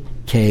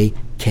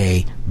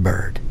KKK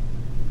Byrd.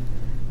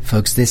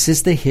 Folks, this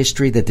is the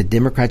history that the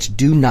Democrats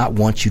do not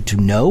want you to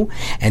know,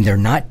 and they're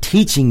not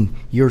teaching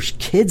your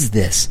kids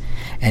this.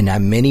 And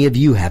many of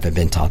you haven't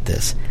been taught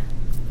this.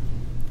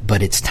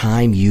 But it's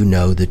time you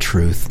know the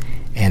truth.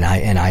 And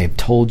I have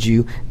told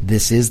you,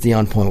 this is the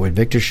On Point with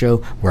Victor show,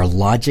 where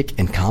logic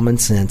and common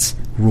sense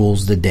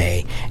rules the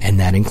day, and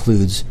that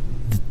includes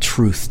the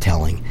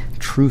truth-telling.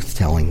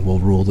 Truth-telling will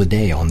rule the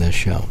day on this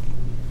show.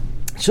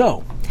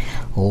 So,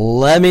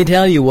 let me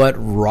tell you what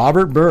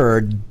Robert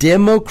Byrd,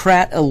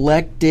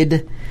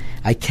 Democrat-elected,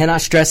 I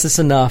cannot stress this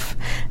enough,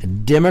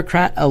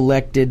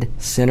 Democrat-elected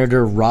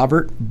Senator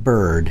Robert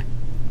Byrd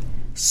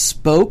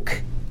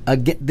spoke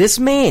against. This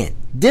man,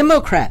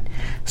 Democrat,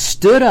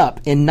 stood up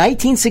in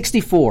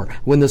 1964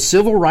 when the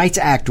Civil Rights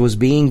Act was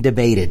being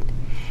debated.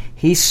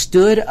 He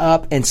stood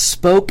up and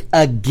spoke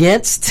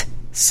against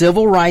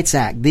Civil Rights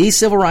Act, the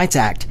Civil Rights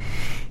Act.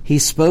 He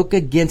spoke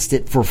against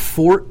it for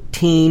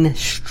 14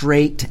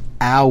 straight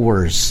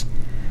hours.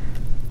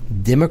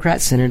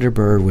 Democrat Senator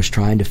Byrd was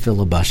trying to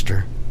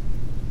filibuster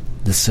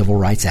the Civil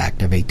Rights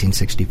Act of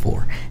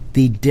 1864.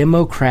 The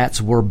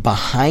Democrats were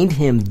behind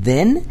him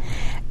then,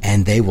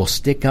 and they will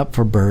stick up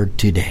for Byrd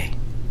today.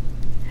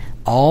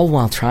 All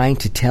while trying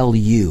to tell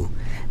you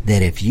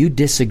that if you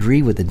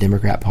disagree with the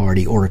Democrat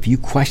Party or if you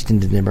question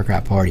the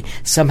Democrat Party,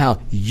 somehow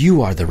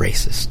you are the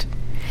racist.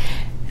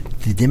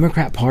 The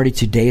Democrat Party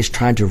today is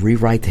trying to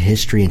rewrite the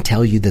history and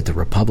tell you that the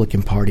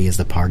Republican Party is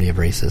the party of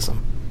racism.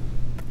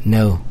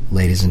 No,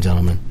 ladies and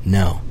gentlemen,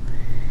 no.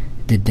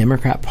 The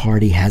Democrat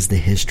Party has the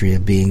history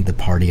of being the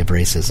party of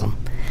racism.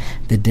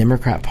 The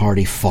Democrat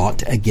Party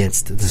fought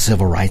against the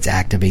Civil Rights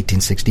Act of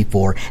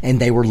 1864,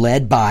 and they were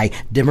led by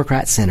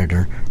Democrat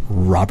Senator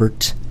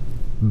Robert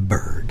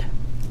Byrd,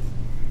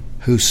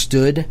 who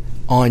stood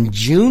on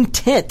June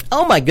 10th.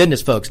 Oh my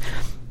goodness, folks.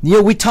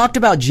 We talked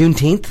about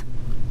Juneteenth.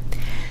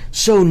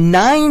 So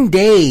 9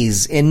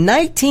 days in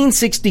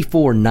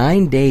 1964,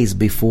 9 days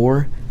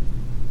before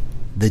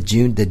the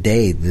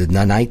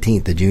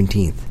 19th, the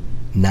Juneteenth,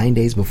 9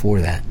 days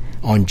before that,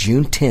 on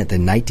June 10th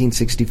in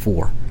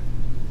 1964,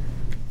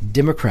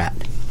 Democrat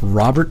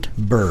Robert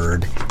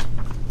Byrd,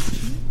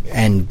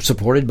 and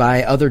supported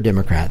by other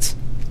Democrats,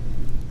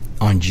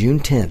 on June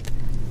 10th,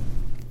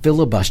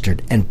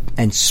 filibustered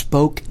and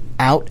spoke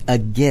out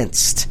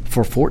against,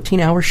 for 14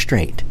 hours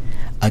straight,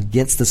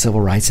 against the Civil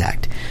Rights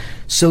Act.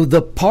 So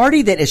the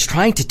party that is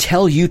trying to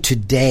tell you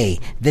today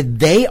that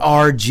they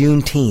are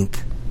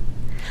Juneteenth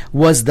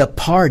was the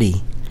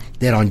party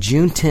that on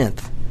June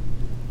 10th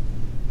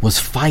was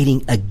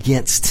fighting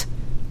against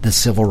the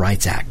Civil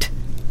Rights Act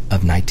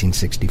of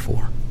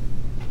 1964.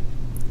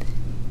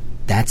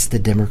 That's the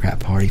Democrat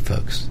Party,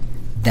 folks.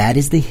 That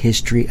is the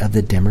history of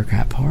the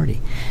Democrat Party.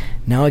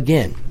 Now,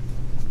 again,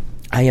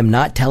 I am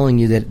not telling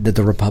you that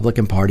the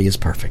Republican Party is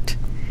perfect.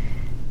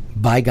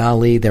 By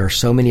golly, there are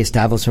so many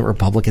establishment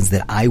Republicans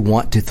that I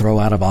want to throw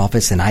out of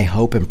office, and I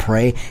hope and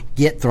pray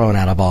get thrown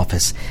out of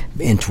office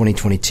in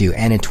 2022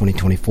 and in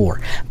 2024.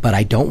 But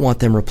I don't want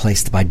them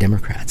replaced by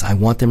Democrats. I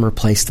want them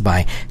replaced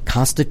by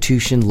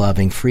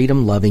Constitution-loving,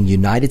 freedom-loving,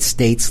 United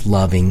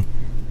States-loving,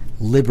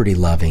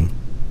 liberty-loving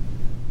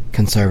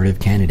conservative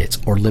candidates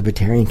or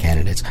libertarian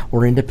candidates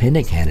or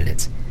independent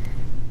candidates.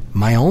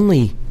 My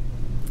only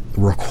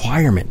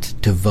requirement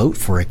to vote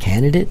for a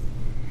candidate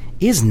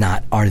is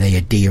not are they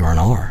a D or an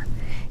R.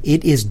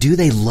 It is, do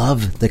they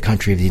love the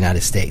country of the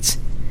United States?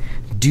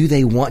 Do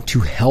they want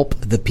to help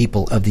the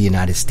people of the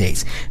United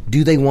States?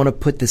 Do they want to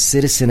put the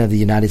citizen of the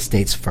United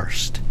States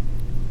first?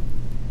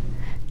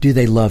 Do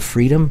they love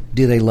freedom?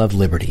 Do they love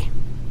liberty?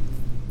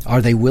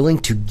 Are they willing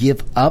to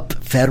give up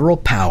federal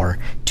power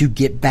to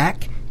get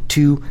back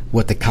to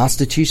what the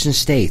Constitution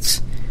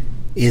states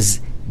is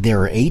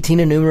there are 18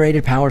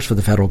 enumerated powers for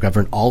the federal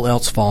government. All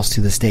else falls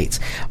to the states.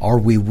 Are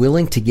we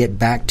willing to get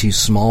back to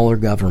smaller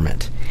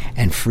government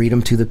and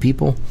freedom to the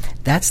people?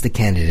 That's the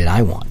candidate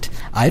I want.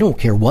 I don't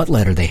care what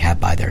letter they have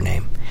by their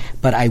name.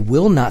 But I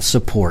will not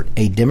support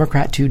a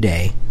Democrat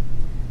today,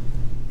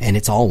 and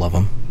it's all of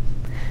them,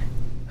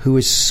 who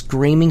is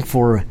screaming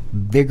for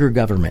bigger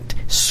government,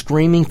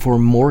 screaming for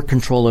more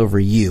control over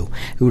you,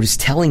 who is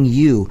telling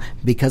you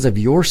because of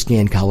your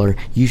skin color,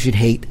 you should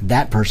hate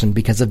that person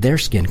because of their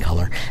skin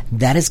color.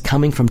 That is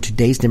coming from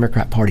today's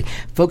Democrat Party.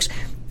 Folks,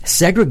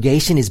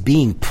 segregation is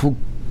being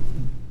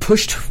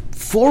pushed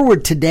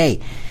forward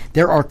today.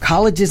 There are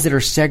colleges that are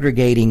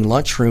segregating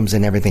lunchrooms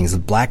and everything. So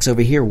blacks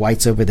over here,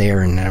 whites over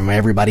there, and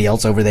everybody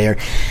else over there.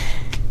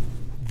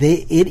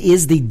 It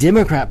is the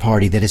Democrat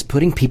Party that is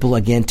putting people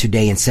again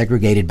today in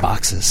segregated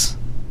boxes,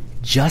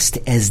 just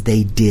as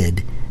they did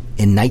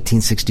in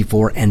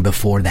 1964 and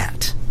before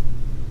that.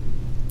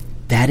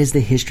 That is the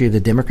history of the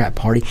Democrat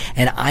Party,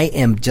 and I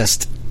am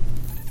just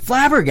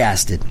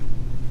flabbergasted.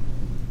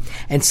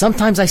 And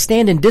sometimes I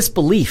stand in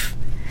disbelief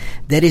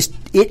that it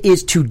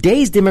is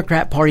today's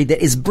Democrat Party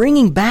that is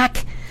bringing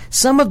back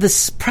some of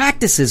the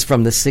practices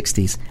from the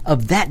 60s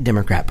of that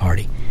Democrat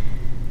Party.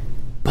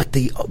 But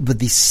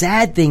the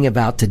sad thing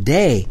about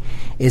today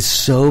is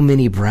so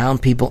many brown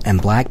people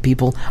and black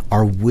people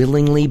are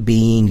willingly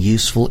being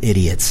useful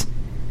idiots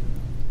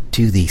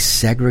to the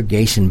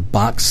segregation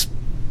box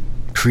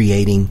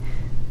creating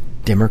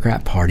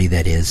Democrat Party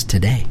that is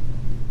today.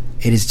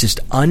 It is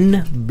just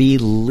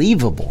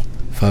unbelievable,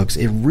 folks.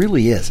 It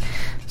really is.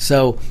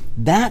 So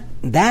that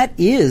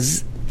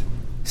is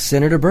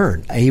Senator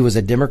Byrd. He was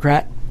a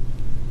Democrat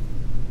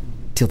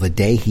till the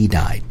day he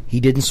died. He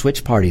didn't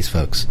switch parties,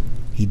 folks.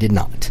 He did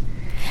not.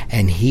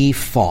 And he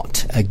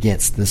fought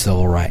against the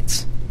civil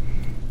rights.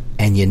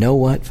 And you know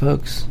what,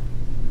 folks?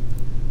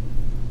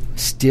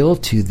 Still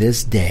to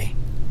this day,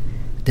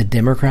 the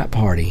Democrat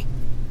Party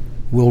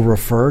will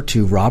refer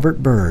to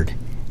Robert Byrd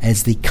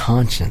as the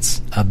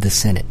conscience of the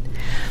Senate.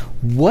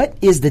 What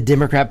is the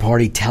Democrat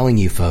Party telling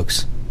you,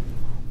 folks?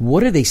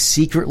 What are they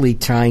secretly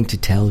trying to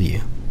tell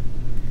you?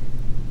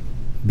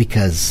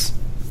 Because,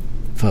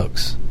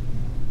 folks,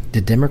 the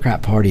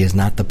Democrat Party is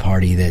not the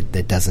party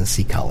that doesn't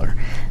see color.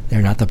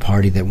 They're not the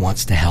party that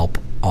wants to help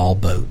all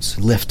boats,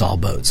 lift all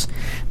boats.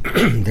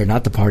 They're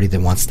not the party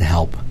that wants to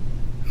help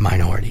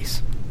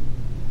minorities.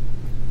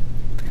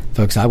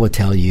 Folks, I will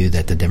tell you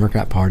that the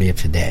Democrat Party of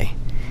today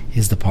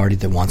is the party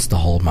that wants to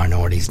hold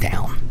minorities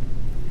down.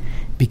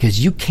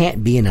 Because you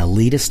can't be an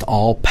elitist,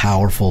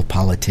 all-powerful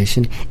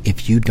politician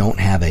if you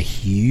don't have a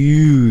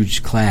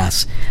huge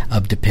class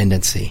of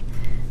dependency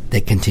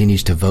that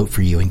continues to vote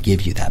for you and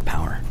give you that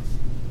power.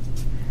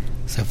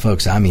 So,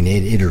 folks, I mean,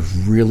 it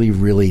is really,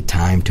 really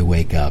time to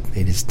wake up.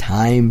 It is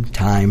time for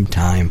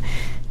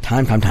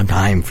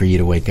you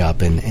to wake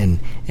up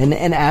and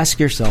ask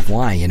yourself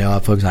why. You know,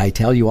 folks, I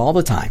tell you all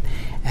the time,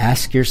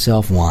 ask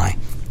yourself why.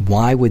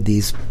 Why would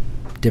these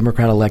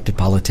Democrat-elected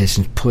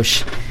politicians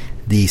push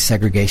the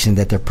segregation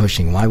that they're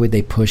pushing? Why would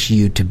they push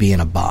you to be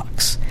in a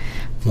box?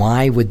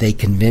 Why would they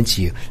convince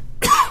you?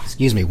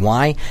 Excuse me.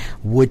 Why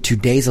would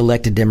today's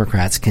elected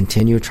Democrats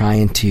continue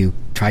try to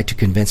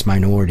convince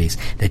minorities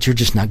that you're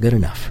just not good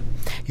enough?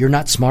 You're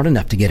not smart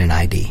enough to get an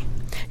ID.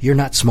 You're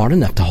not smart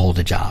enough to hold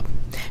a job.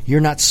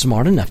 You're not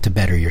smart enough to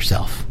better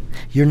yourself.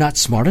 You're not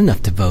smart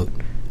enough to vote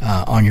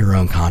on your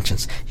own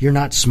conscience. You're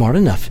not smart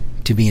enough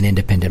to be an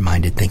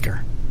independent-minded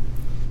thinker.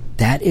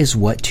 That is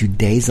what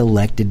today's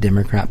elected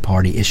Democrat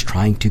Party is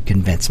trying to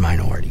convince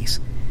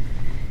minorities.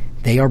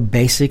 They are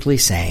basically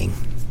saying,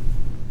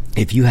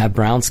 if you have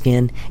brown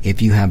skin,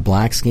 if you have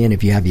black skin,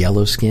 if you have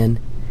yellow skin,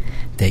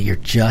 that you're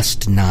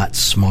just not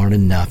smart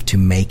enough to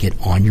make it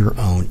on your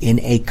own in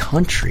a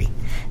country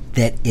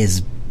that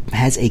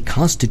has a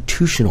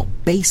constitutional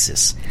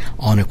basis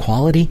on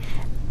equality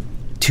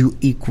to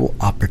equal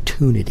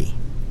opportunity.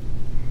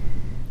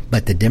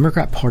 But the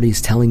Democrat Party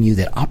is telling you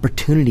that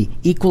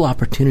equal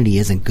opportunity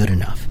isn't good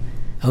enough.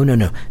 Oh,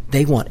 no.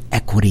 They want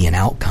equity in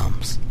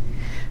outcomes.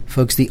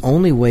 Folks, the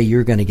only way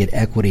you're going to get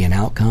equity in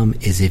outcome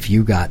is if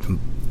you got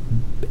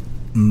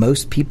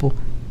most people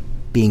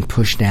being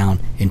pushed down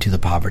into the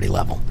poverty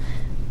level.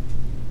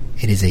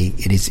 It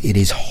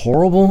is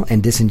horrible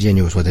and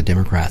disingenuous what the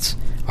Democrats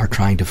are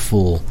trying to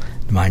fool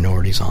the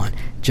minorities on,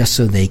 just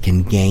so they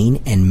can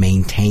gain and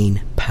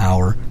maintain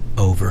power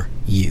over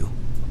you.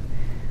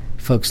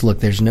 Folks, look,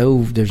 there's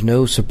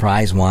no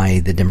surprise why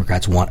the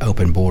Democrats want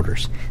open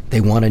borders. They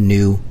want a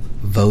new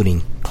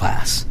voting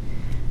class.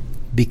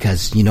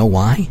 Because you know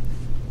why?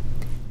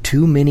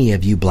 Too many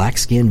of you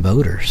black-skinned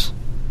voters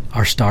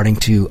are starting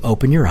to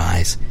open your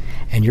eyes,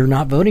 and you're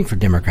not voting for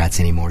Democrats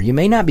anymore. You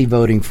may not be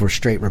voting for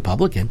straight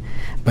Republican,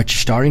 but you're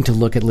starting to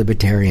look at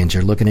libertarians,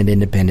 you're looking at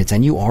independents,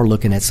 and you are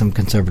looking at some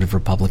conservative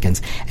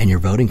Republicans, and you're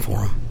voting for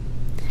them.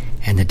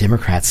 And the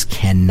Democrats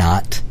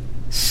cannot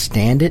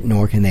stand it,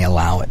 nor can they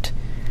allow it.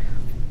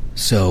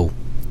 So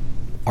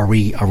are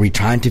we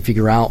trying to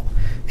figure out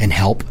and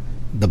help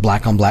the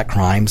black-on-black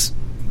crimes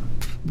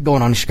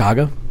going on in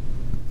Chicago?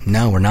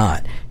 No, we're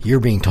not.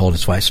 You're being told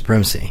it's white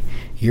supremacy.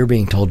 You're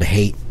being told to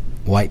hate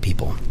white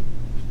people.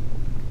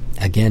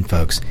 Again,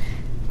 folks,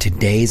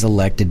 today's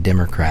elected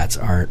Democrats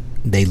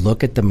they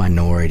look at the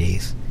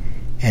minorities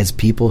as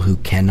people who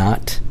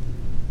cannot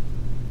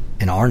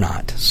and are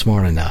not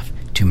smart enough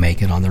to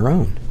make it on their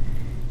own.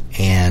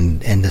 And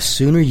the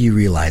sooner you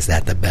realize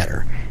that, the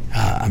better.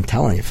 I'm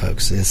telling you,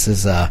 folks, this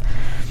is the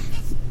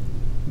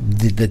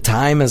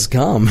time has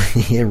come.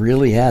 It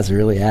really has.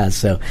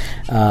 So,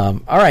 all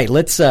right,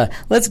 let's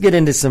get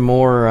into some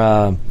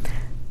more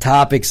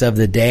topics of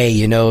the day.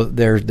 You know,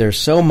 there's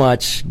so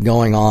much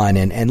going on.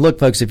 And look,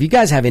 folks, if you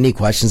guys have any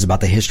questions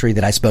about the history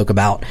that I spoke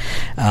about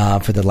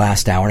for the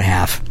last hour and a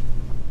half,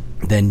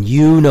 then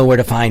you know where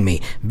to find me.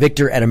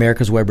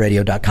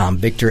 Victor@americaswebradio.com.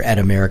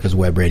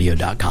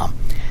 Victor@americaswebradio.com.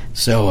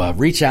 So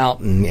reach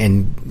out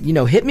and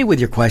hit me with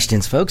your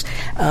questions, folks.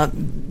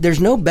 There's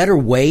no better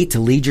way to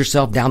lead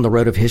yourself down the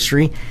road of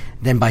history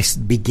than by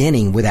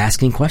beginning with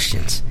asking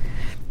questions.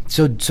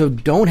 So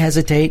don't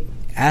hesitate.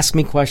 Ask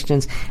me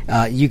questions.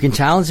 You can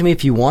challenge me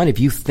if you want. If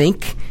you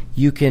think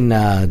you can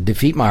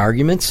defeat my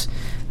arguments,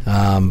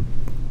 then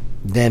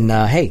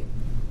hey,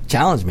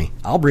 challenge me.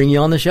 I'll bring you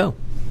on the show.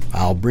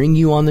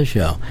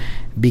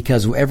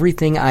 Because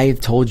everything I've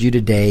told you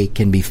today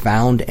can be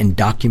found and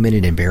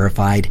documented and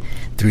verified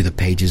through the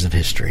pages of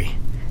history.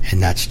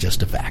 And that's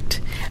just a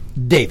fact.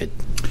 David.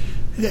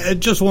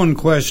 Just one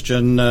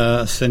question,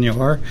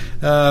 Senor.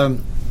 How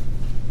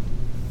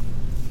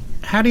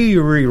do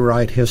you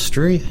rewrite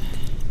history?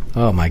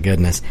 Oh, my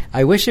goodness.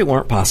 I wish it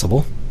weren't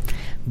possible.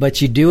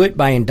 But you do it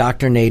by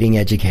indoctrinating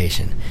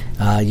education.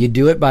 You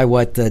do it by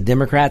what the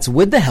Democrats,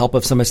 with the help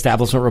of some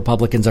establishment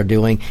Republicans, are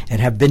doing and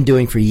have been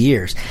doing for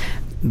years,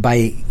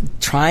 by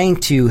trying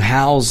to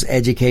house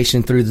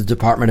education through the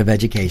Department of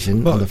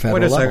Education on the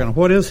federal level. Wait a second.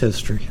 What is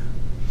history?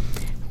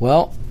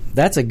 Well,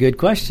 that's a good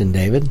question,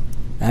 David.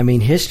 I mean,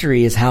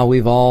 history is how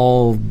we've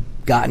all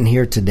gotten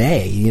here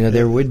today. You know,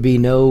 there would be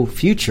no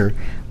future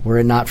were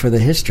it not for the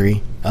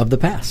history of the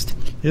past.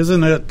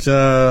 Isn't it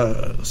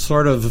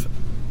sort of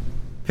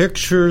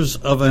pictures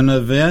of an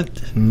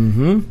event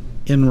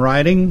in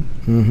writing?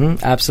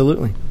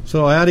 Absolutely.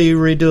 So how do you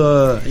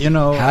redo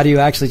How do you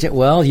actually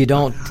well, you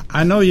don't...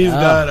 I know you've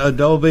got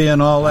Adobe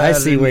and all that. I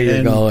see where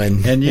you're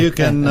going. And you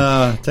can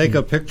take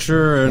a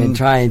picture and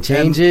try and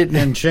change it.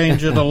 And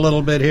change it a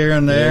little bit here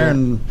and there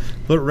and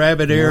put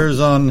rabbit ears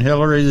on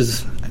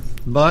Hillary's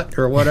butt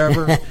or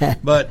whatever.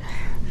 But,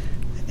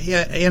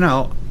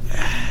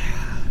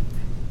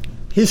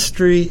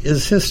 history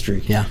is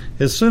history. Yeah.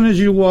 As soon as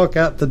you walk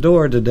out the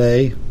door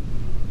today,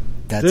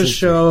 this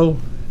show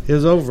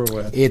is over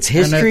with. It's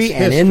history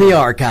and in the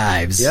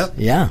archives. Yep.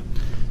 Yeah.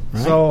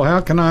 Right? So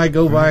how can I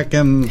go back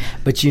and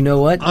But you know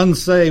what?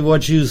 unsay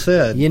what you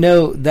said? You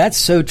know, that's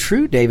so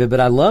true, David, but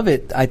I love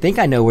it. I think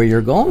I know where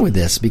you're going with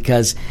this,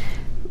 because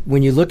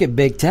when you look at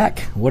big tech,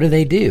 what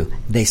do?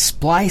 They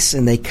splice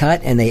and they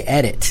cut and they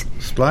edit.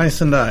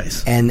 Splice and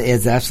dice. And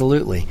it's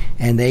absolutely.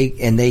 And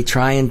they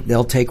try and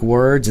they'll take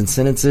words and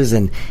sentences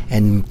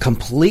and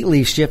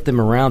completely shift them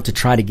around to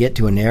try to get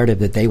to a narrative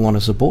that they want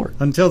to support.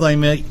 Until they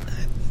make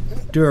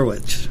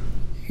Derwich.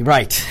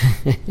 Right.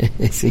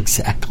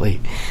 Exactly.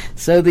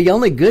 So the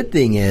only good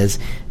thing is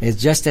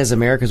just as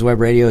America's Web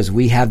Radio is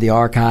we have the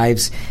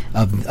archives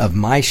of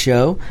my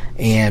show,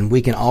 and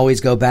we can always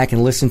go back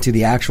and listen to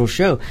the actual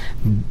show.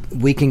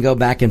 We can go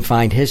back and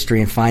find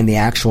history and find the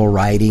actual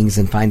writings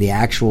and find the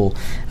actual,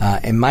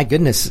 and my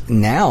goodness,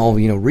 now,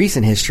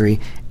 recent history,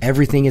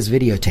 everything is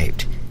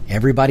videotaped.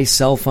 Everybody's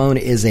cell phone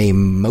is a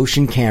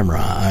motion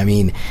camera. I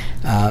mean,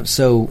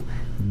 so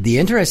the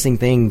interesting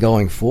thing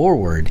going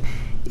forward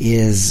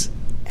is,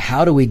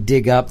 how do we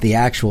dig up the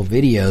actual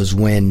videos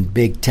when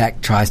big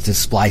tech tries to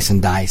splice and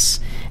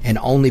dice and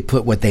only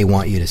put what they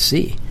want you to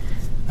see?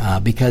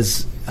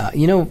 Because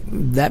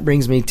that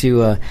brings me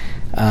to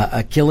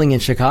a killing in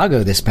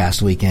Chicago this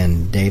past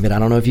weekend, David. I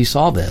don't know if you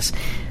saw this,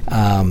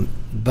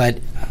 but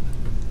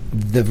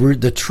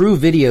the true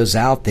video's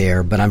out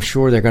there, but I'm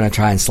sure they're going to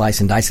try and slice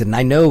and dice it. And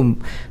I know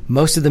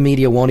most of the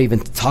media won't even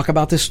talk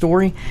about this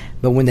story,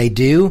 but when they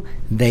do,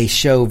 they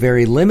show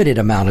very limited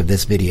amount of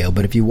this video.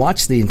 But if you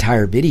watch the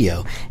entire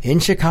video, in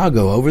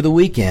Chicago over the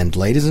weekend,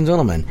 ladies and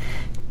gentlemen,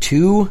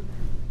 2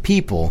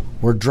 people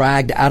were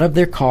dragged out of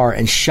their car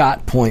and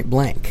shot point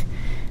blank.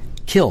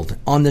 Killed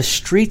on the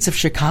streets of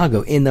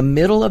Chicago, in the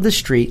middle of the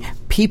street,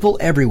 people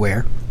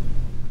everywhere.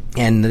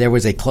 And there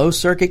was a closed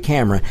circuit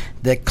camera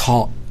that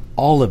caught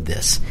all of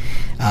this.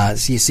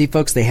 So you see,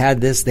 folks, they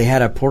had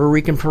a Puerto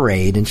Rican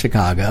parade in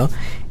Chicago,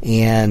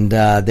 and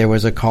there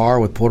was a car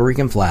with Puerto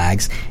Rican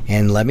flags.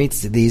 And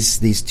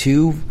these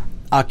 2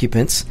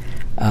 occupants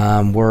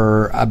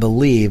were, I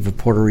believe, of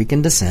Puerto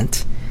Rican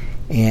descent,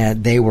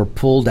 and they were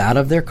pulled out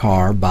of their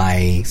car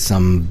by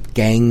some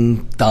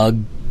gang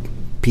thug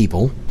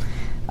people.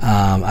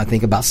 I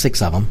think about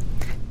 6 of them.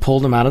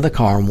 Pulled them out of the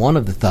car, and one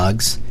of the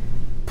thugs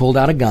pulled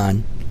out a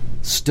gun,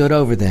 stood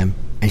over them,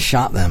 and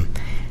shot them.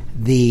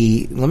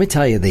 Let me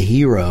tell you, the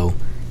hero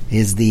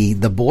is the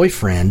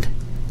boyfriend.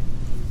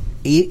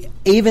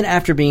 Even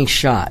after being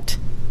shot,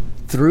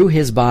 threw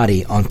his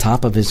body on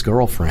top of his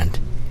girlfriend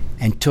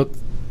and took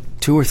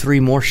 2 or 3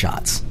 more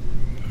shots.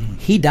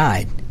 He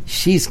died.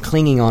 She's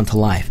clinging on to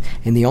life.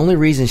 And the only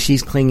reason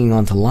she's clinging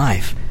on to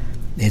life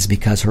is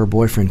because her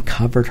boyfriend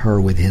covered her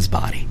with his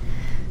body.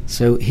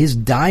 So his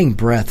dying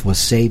breath was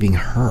saving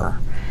her.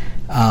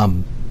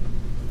 And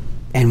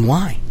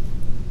why?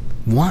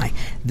 Why?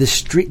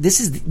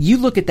 You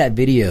look at that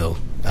video,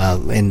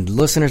 and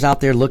listeners out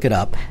there, look it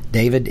up.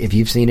 David, if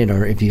you've seen it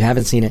or if you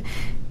haven't seen it,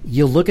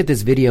 you'll look at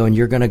this video and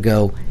you're going to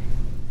go,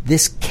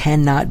 this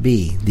cannot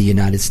be the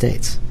United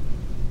States.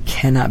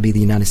 Cannot be the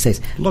United States.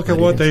 Look at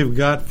what they've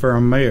got for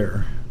a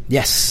mayor.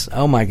 Yes.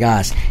 Oh, my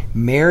gosh.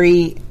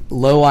 Mary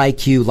Low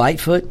IQ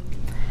Lightfoot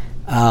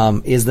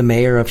is the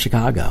mayor of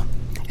Chicago.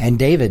 And,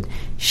 David,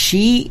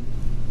 she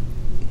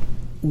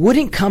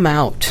wouldn't come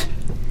out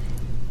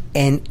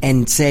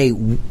and say,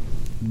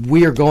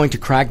 we are going to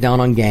crack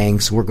down on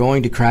gangs, we're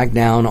going to crack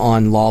down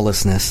on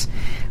lawlessness,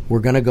 we're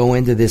going to go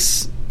into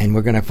this and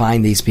we're going to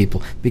find these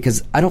people,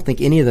 because I don't think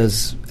any of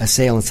those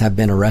assailants have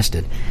been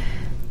arrested.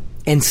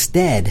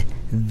 Instead,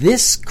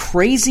 this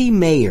crazy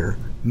Mary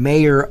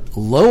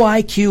Low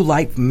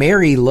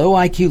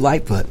IQ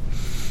Lightfoot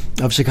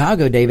of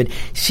Chicago, David,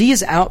 she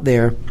is out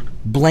there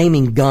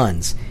blaming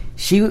guns.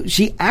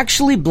 She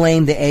actually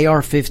blamed the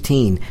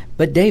AR-15,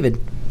 but David,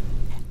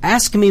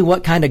 ask me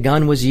what kind of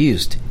gun was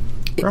used.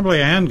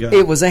 Probably a handgun.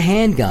 It was a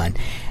handgun.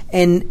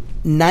 And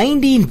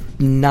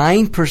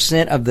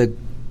 99% of the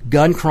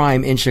gun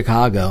crime in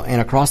Chicago and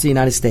across the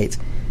United States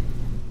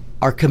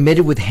are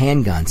committed with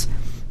handguns.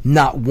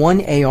 Not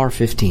one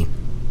AR-15.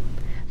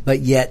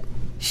 But yet,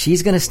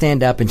 she's going to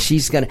stand up and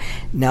she's going to...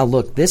 Now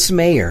look, this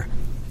mayor,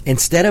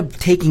 instead of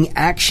taking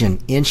action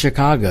in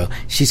Chicago,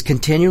 she's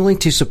continuing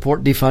to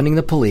support defunding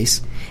the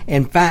police.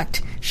 In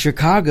fact,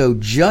 Chicago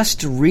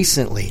just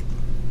recently...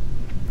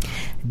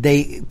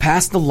 they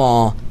passed the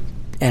law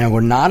and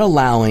were not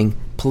allowing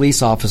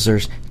police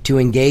officers to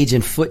engage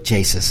in foot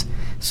chases.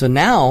 So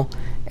now,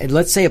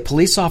 let's say a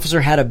police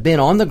officer had been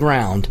on the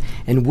ground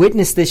and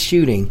witnessed this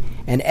shooting,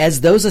 and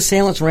as those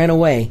assailants ran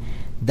away,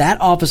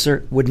 that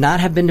officer would not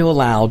have been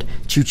allowed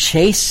to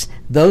chase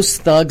those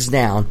thugs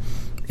down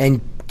and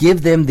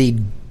give them the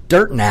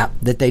dirt nap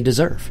that they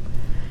deserve.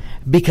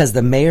 Because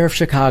the mayor of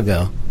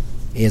Chicago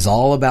is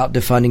all about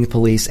defunding the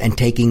police and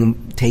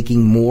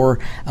taking more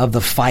of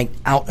the fight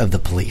out of the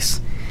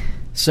police.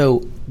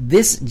 So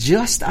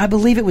I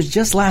believe it was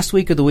just last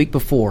week or the week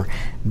before,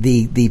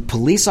 the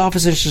police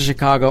officers in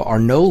Chicago are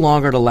no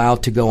longer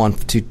allowed to go on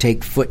to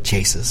take foot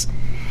chases.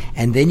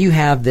 And then you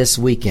have this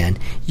weekend,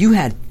 you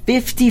had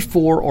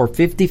 54 or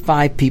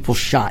 55 people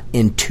shot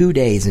in 2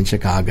 days in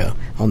Chicago,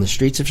 on the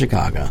streets of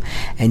Chicago.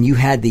 And you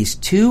had these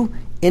 2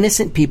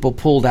 innocent people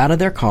pulled out of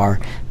their car,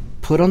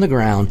 put on the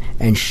ground,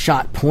 and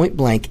shot point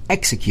blank,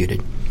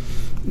 executed.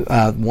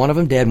 One of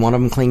them dead, one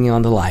of them clinging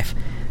on to life.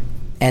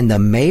 And the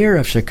mayor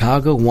of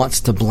Chicago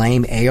wants to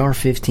blame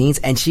AR-15s,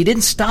 and she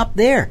didn't stop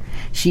there.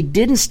 She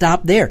didn't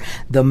stop there.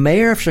 The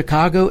mayor of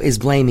Chicago is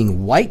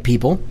blaming white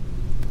people.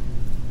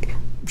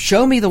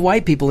 Show me the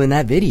white people in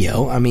that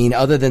video. I mean,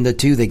 other than the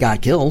two that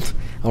got killed,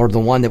 or the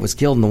one that was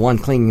killed and the one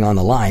clinging on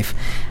to life.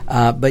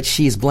 But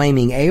she's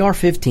blaming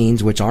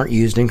AR-15s, which aren't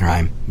used in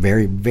crime,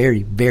 very,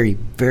 very, very,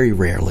 very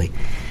rarely.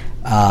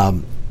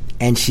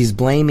 And she's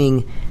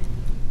blaming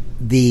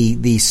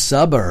the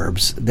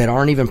suburbs that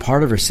aren't even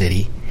part of her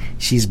city.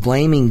 She's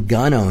blaming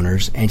gun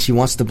owners, and she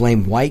wants to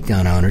blame white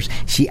gun owners.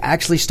 She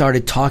actually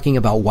started talking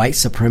about white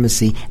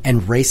supremacy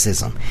and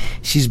racism.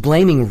 She's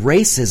blaming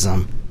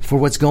racism for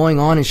what's going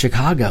on in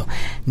Chicago.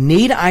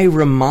 Need I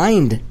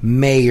remind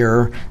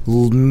Mayor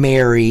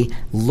Mary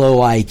Low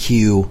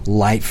IQ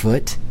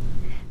Lightfoot?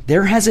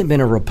 There hasn't been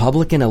a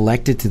Republican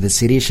elected to the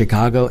city of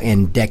Chicago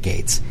in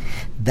decades.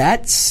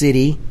 That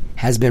city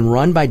has been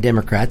run by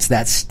Democrats.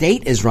 That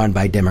state is run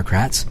by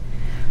Democrats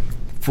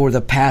for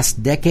the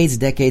past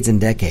decades, and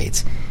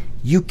decades.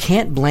 You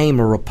can't blame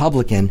a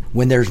Republican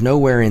when there's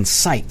nowhere in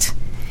sight.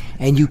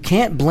 And you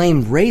can't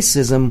blame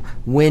racism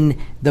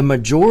when the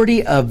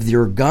majority of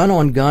your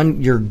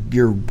gun-on-gun,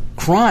 your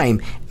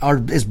crime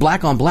is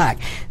black on black.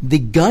 The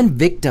gun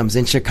victims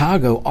in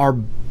Chicago are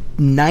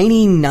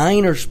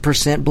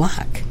 99%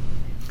 black.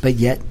 But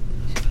yet,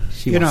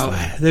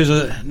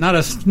 there's not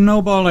a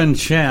snowballing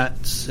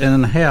chance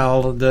in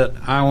hell that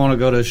I want to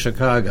go to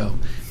Chicago.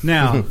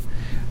 Now,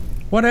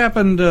 what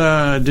happened?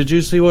 Did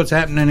you see what's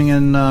happening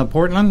in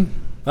Portland?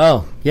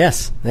 Oh,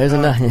 yes. There's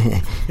another.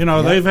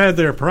 They've had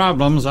their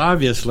problems,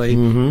 obviously,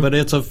 but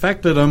it's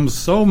affected them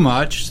so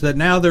much that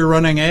now they're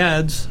running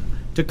ads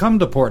to come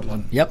to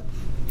Portland. Yep.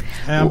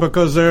 And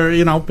because they're,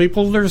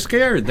 people are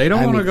scared. They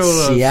don't want to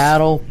go to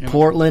Seattle,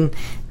 Portland.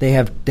 They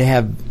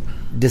have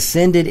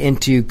descended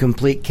into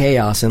complete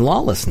chaos and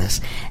lawlessness.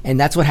 And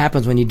that's what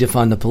happens when you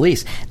defund the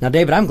police. Now,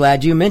 David, I'm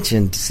glad you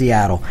mentioned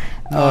Seattle.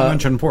 I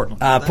mentioned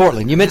Portland.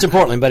 Portland. You mentioned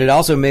Portland, but it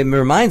also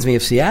reminds me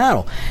of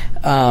Seattle.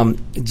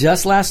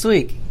 Just last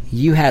week,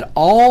 you had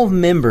all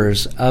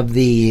members of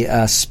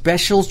the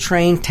special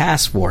trained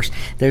task force.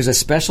 There's a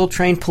special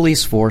trained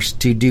police force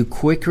to do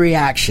quick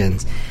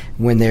reactions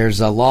when there's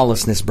a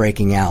lawlessness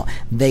breaking out.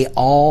 They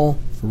all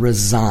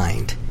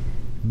resigned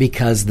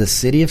because the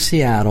city of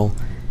Seattle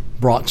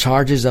brought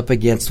charges up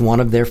against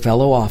one of their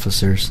fellow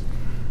officers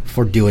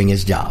for doing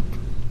his job.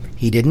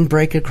 He didn't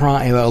break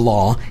a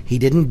law. He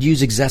didn't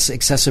use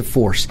excessive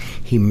force.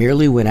 He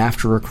merely went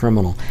after a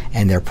criminal,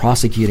 and they're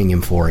prosecuting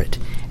him for it.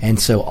 And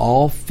so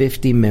all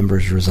 50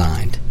 members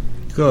resigned.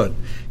 Good.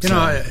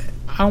 I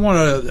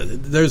want to.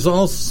 There's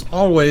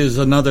always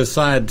another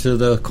side to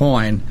the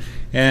coin,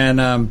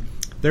 and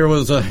there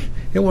was a.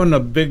 It wasn't a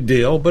big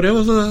deal, but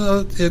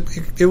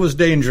it was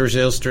dangerous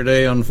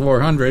yesterday on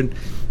 400.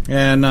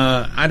 And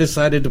I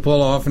decided to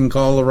pull off and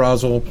call the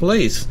Roswell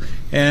police.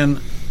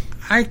 And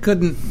I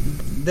couldn't.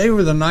 They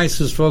were the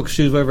nicest folks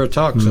you've ever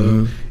talked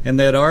to. And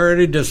they'd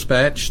already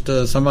dispatched.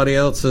 Somebody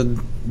else had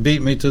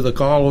beat me to the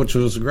call, which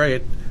was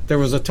great. There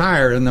was a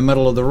tire in the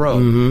middle of the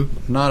road.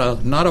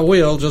 Not a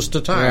wheel, just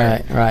a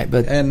tire. Right.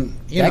 But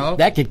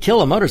that could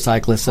kill a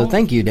motorcyclist. So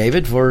thank you,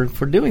 David, for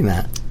doing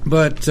that.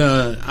 But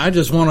I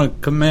just want to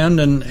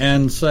commend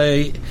and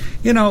say,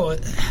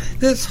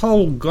 this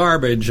whole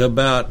garbage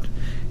about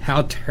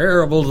how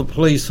terrible the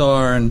police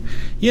are, and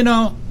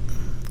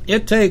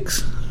it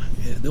takes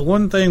the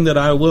one thing that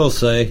I will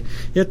say,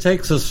 it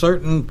takes a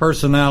certain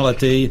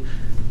personality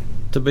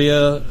to be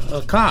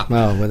a cop.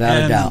 Oh,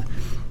 without a doubt.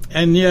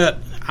 And yet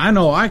I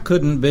know I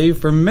couldn't be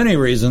for many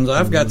reasons.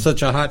 I've got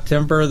such a hot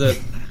temper that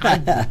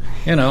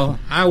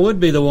I would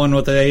be the one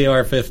with the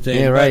AR-15.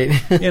 Yeah, right.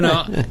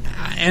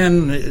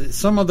 And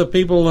some of the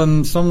people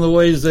and some of the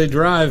ways they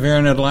drive here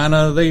in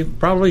Atlanta, they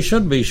probably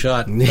should be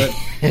shot. But,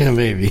 yeah,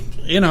 maybe.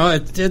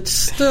 It's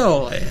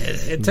still,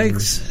 it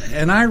takes,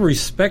 and I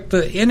respect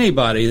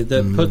anybody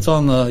that puts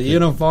on the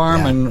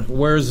uniform and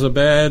wears the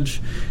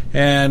badge.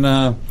 And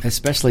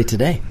especially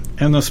today.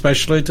 And,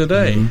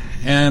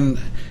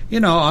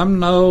 I'm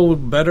no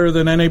better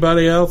than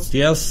anybody else.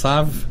 Yes,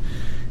 I've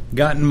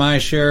gotten my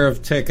share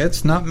of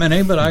tickets. Not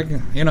many, but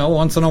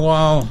once in a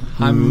while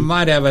I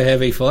might have a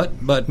heavy foot.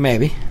 But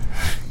maybe.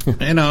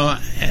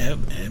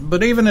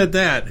 But even at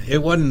that,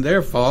 it wasn't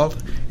their fault.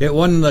 It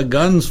wasn't the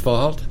gun's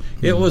fault.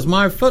 It was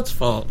my foot's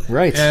fault.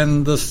 Right.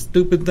 And the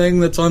stupid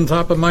thing that's on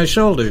top of my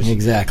shoulders.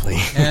 Exactly.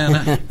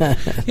 And,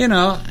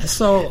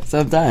 so...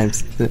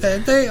 Sometimes.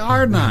 They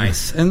are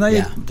nice, and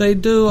they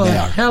do a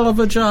hell of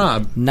a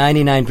job.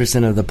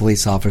 99% of the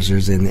police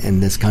officers in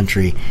this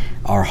country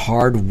are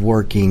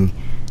hard-working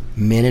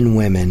men and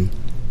women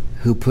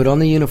who put on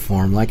the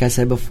uniform, like I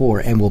said before,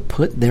 and will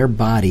put their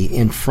body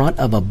in front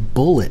of a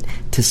bullet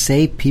to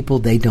save people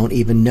they don't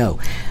even know.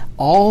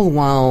 All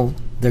while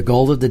the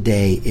goal of the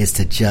day is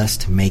to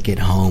just make it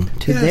home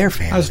to their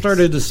families. I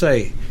started to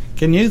say,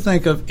 can you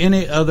think of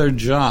any other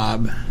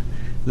job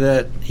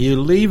that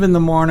you leave in the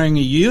morning,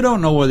 you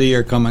don't know whether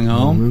you're coming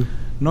home,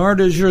 nor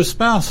does your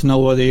spouse know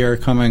whether you're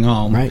coming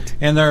home. Right.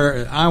 And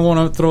I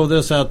want to throw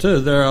this out, too.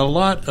 There are a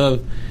lot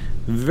of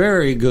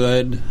very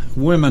good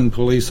women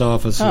police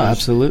officers. Oh,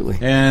 absolutely.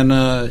 And,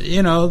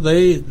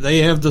 they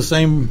have the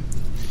same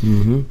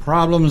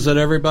problems that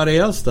everybody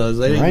else does.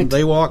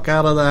 They walk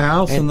out of the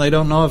house and they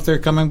don't know if they're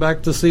coming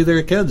back to see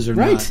their kids or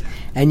not.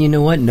 And you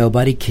know what?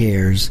 Nobody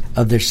cares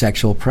of their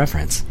sexual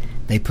preference.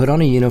 They put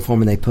on a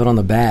uniform and they put on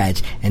the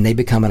badge and they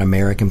become an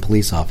American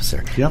police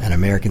officer, an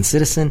American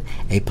citizen,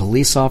 a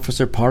police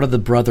officer, part of the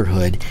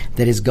brotherhood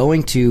that is they're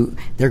going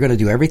to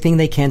do everything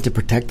they can to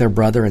protect their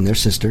brother and their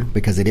sister,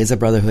 because it is a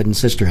brotherhood and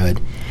sisterhood,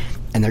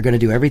 and they're going to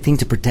do everything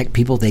to protect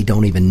people they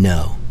don't even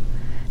know.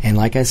 And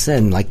like I said,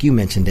 and like you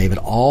mentioned, David,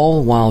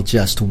 all while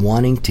just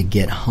wanting to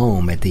get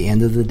home at the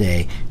end of the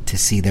day to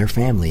see their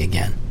family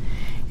again.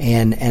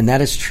 And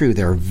that is true.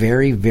 There are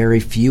very, very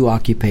few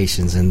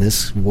occupations in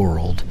this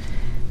world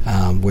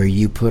where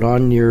you put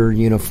on your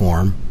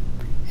uniform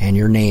and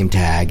your name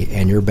tag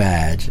and your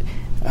badge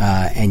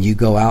and you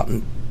go out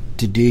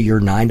to do your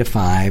 9 to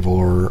 5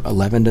 or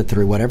 11 to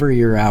 3, whatever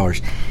your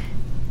hours,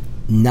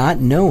 not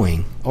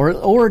knowing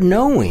or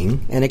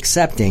knowing and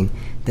accepting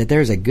that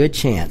there's a good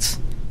chance,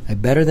 a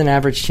better than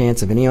average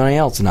chance of anyone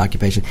else in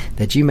occupation,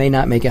 that you may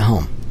not make it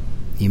home.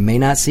 You may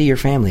not see your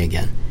family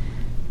again.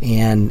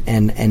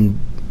 And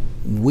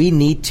we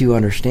need to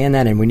understand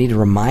that, and we need to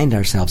remind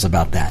ourselves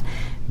about that,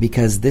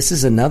 because this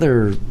is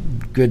another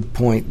good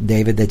point,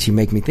 David, that you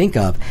make me think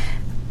of.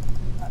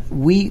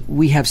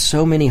 We have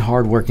so many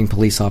hardworking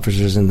police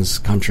officers in this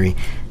country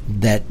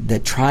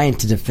that trying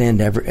to defend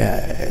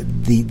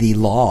the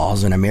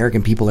laws and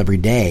American people every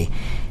day.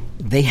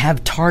 They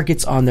have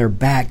targets on their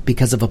back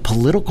because of a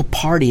political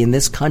party in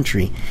this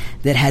country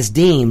that has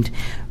deemed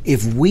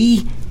if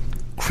we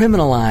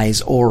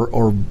criminalize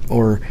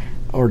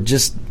or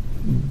just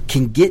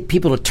can get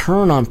people to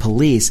turn on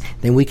police,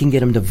 then we can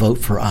get them to vote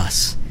for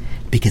us.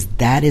 Because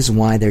that is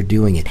why they're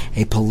doing it.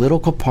 A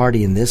political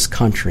party in this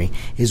country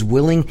is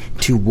willing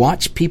to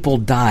watch people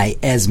die,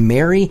 as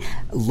Mary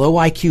Low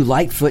IQ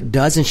Lightfoot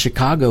does in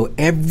Chicago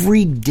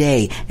every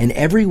day and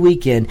every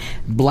weekend.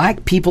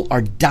 Black people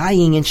are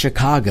dying in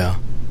Chicago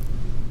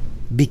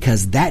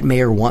because that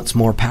mayor wants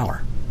more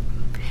power.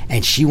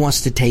 And she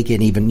wants to take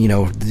it even,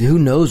 who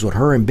knows what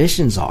her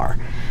ambitions are.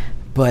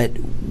 But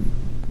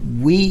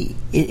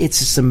it's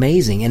just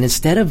amazing. And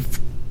instead of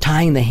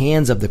tying the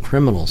hands of the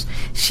criminals,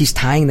 she's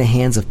tying the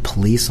hands of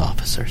police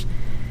officers.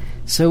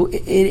 So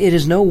it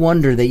is no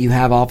wonder that you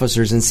have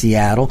officers in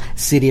Seattle,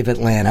 city of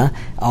Atlanta,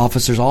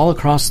 officers all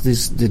across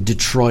the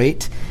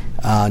Detroit,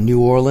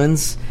 New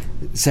Orleans,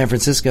 San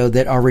Francisco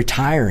that are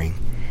retiring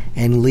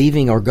and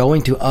leaving or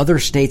going to other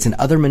states and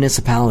other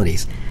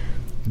municipalities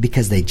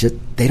because they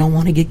don't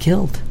want to get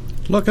killed.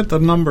 Look at the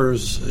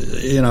numbers,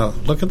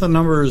 look at the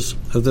numbers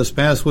of this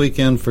past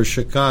weekend for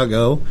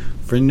Chicago,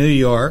 for New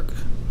York.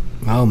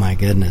 Oh, my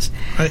goodness.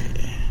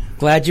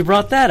 Glad you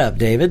brought that up,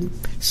 David.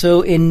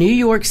 So in New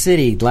York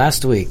City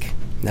last week,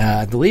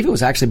 I believe it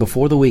was actually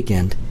before the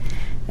weekend,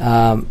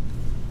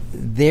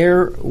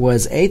 there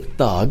was a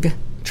thug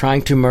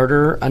trying to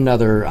murder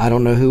another. I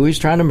don't know who he's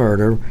trying to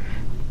murder.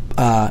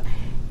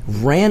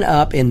 Ran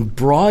up in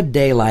broad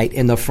daylight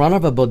in the front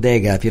of a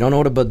bodega. If you don't know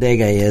what a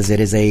bodega is,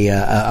 it is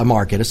a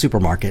market, a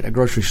supermarket, a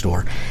grocery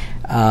store.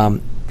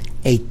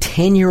 A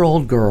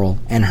 10-year-old girl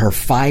and her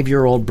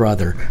 5-year-old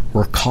brother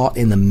were caught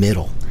in the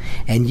middle.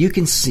 And you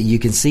can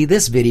see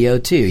this video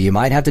too. You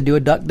might have to do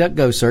a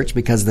DuckDuckGo search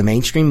because the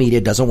mainstream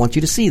media doesn't want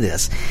you to see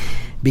this,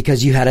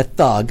 because you had a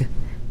thug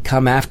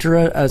come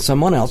after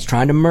someone else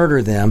trying to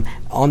murder them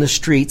on the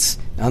streets,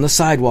 on the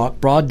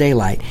sidewalk, broad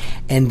daylight.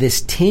 And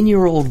this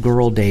 10-year-old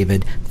girl,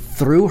 David,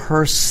 threw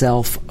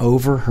herself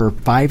over her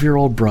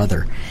 5-year-old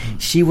brother.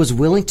 She was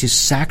willing to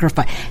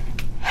sacrifice.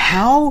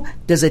 How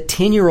does a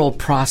 10-year-old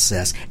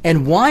process,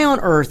 and why on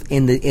earth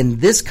in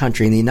this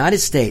country, in the United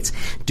States,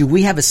 do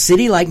we have a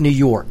city like New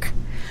York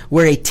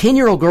where a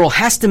 10-year-old girl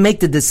has to make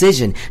the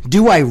decision,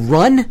 do I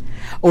run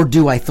or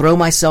do I throw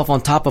myself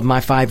on top of my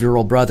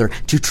 5-year-old brother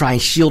to try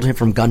and shield him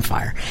from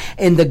gunfire?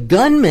 And the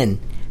gunman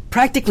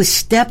practically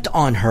stepped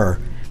on her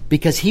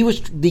because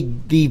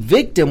the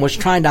victim was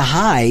trying to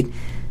hide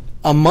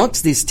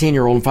amongst this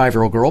 10-year-old and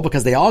 5-year-old girl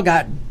because they all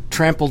got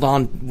trampled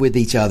on with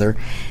each other.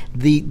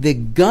 The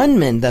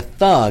gunman, the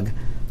thug,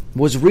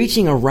 was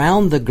reaching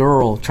around the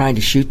girl trying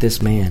to shoot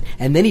this man,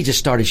 and then he just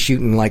started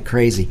shooting like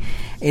crazy.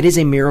 It is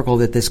a miracle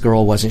that this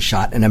girl wasn't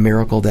shot, and a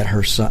miracle that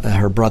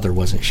her brother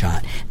wasn't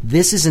shot.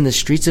 This is in the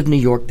streets of New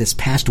York this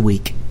past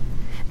week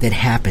that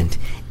happened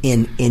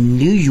in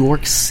New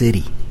York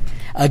City.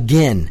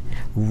 Again,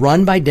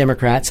 run by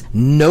Democrats,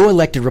 no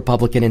elected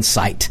Republican in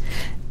sight.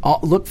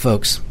 Look,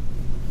 folks,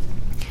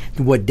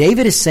 what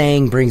David is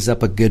saying brings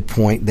up a good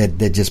point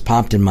that just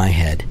popped in my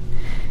head.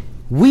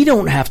 We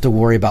don't have to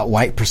worry about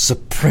white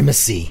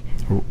supremacy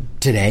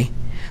today.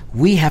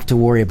 We have to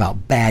worry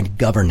about bad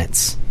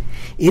governance.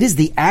 It is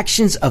the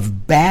actions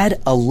of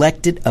bad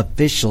elected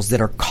officials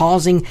that are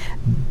causing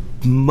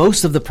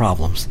most of the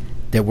problems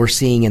that we're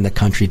seeing in the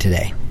country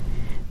today.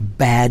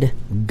 bad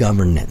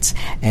governance.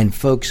 And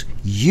folks,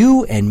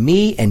 you and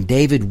me and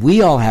David,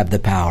 we all have the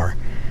power,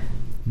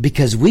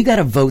 because we got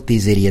to vote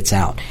these idiots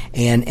out.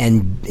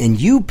 And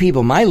you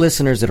people, my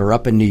listeners that are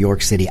up in New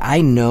York City,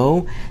 I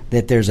know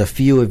that there's a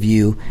few of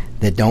you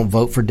that don't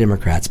vote for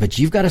Democrats, but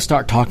you've got to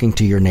start talking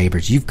to your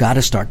neighbors. You've got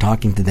to start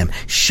talking to them.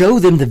 Show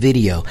them the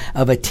video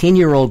of a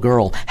 10-year-old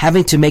girl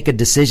having to make a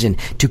decision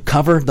to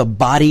cover the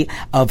body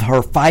of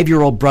her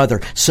 5-year-old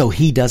brother so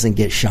he doesn't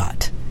get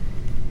shot.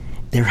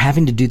 They're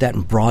having to do that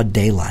in broad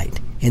daylight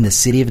in the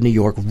city of New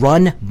York,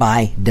 run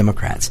by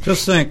Democrats.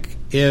 Just think,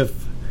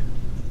 if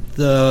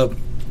the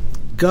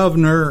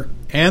governor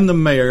and the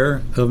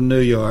mayor of New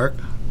York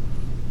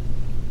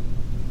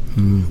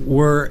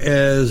were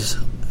as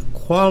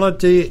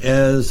quality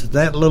as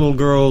that little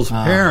girl's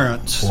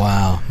parents.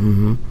 Wow.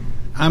 Mm-hmm.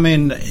 I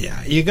mean,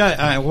 you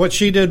got what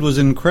she did was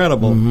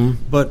incredible,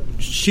 but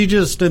she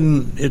just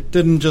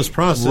didn't just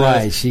process.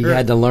 Right, she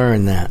had to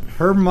learn that.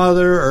 Her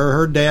mother or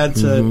her dad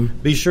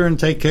said, "Be sure and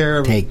take care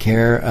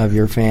of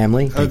your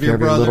family, take care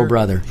of your little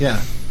brother."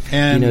 Yeah,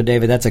 and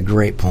David, that's a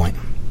great point.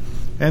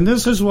 And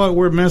this is what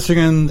we're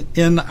missing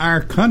in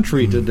our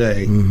country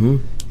today,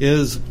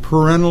 is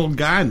parental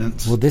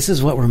guidance. Well, this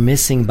is what we're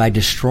missing by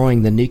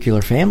destroying the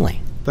nuclear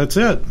family. That's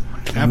it.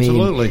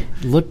 Absolutely.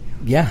 I mean, look,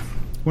 yeah.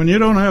 When you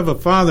don't have a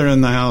father in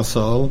the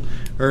household,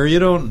 or you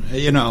don't,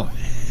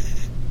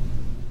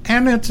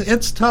 and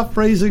it's tough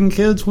raising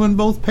kids when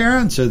both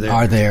parents are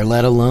there.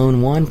 Let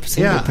alone one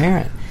single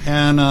parent.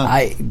 And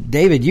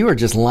David, you are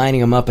just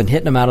lining them up and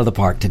hitting them out of the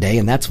park today,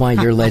 and that's why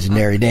you're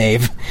legendary,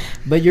 Dave.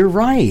 But you're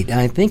right.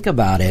 I think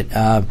about it.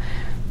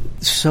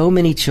 So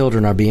many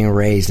children are being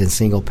raised in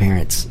single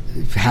parents'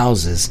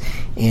 houses,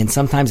 and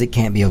sometimes it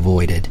can't be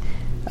avoided.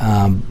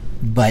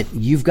 But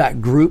you've got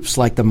groups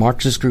like the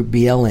Marxist group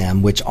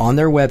BLM, which on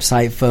their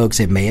website, folks,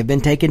 it may have been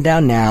taken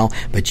down now,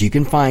 but you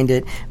can find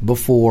it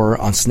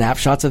before on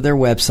snapshots of their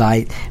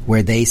website,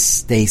 where they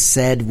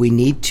said we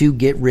need to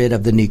get rid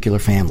of the nuclear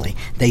family.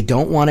 They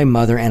don't want a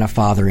mother and a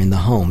father in the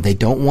home. They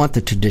don't want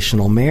the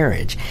traditional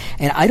marriage.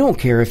 And I don't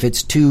care if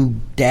it's 2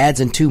 dads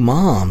and 2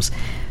 moms.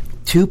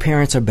 2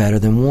 parents are better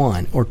than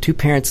one, or 2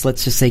 parents,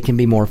 let's just say, can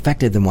be more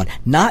effective than one.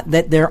 Not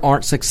that there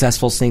aren't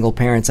successful single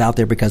parents out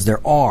there, because there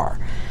are.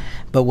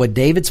 But what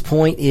David's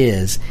point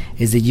is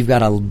that you've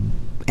got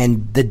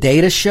and the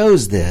data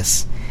shows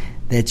this,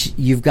 that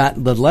you've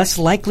got the less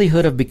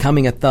likelihood of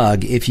becoming a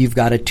thug if you've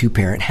got a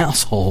 2-parent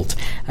household.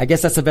 I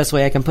guess that's the best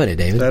way I can put it,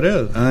 David. That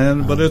is,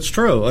 but it's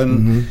true.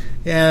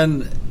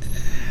 And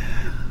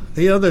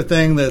the other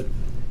thing that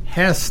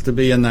has to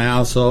be in the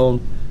household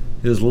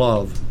is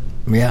love.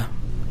 Yeah.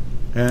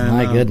 And,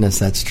 my goodness,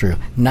 that's true.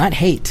 Not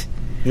hate.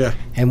 Yeah.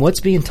 And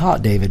what's being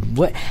taught, David?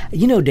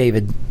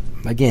 David,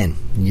 again,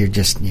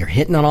 you're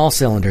hitting on all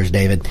cylinders,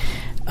 David.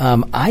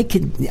 I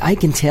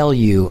can tell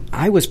you,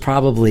 I was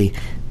probably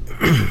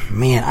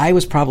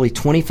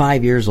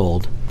 25 years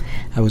old.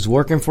 I was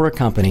working for a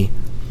company,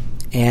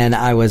 and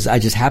I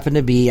just happened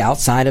to be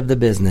outside of the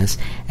business,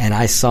 and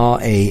I saw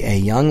a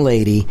young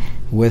lady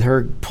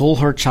pull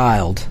her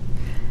child,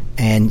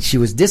 and she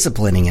was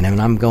disciplining him, and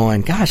I'm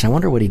going, gosh, I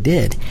wonder what he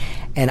did.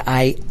 And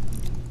I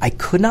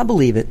could not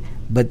believe it,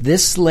 but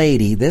this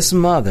lady, this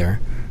mother,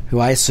 who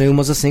I assume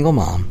was a single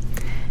mom,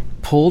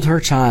 pulled her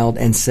child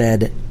and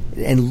said,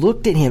 and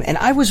looked at him, and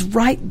I was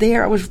right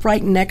there. I was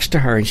right next to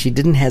her, and she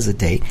didn't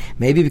hesitate,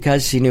 maybe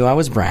because she knew I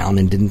was brown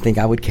and didn't think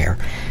I would care.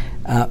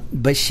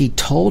 But she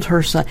told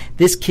her son,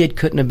 this kid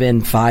couldn't have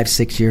been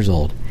 5-6 years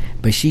old,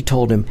 but she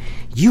told him,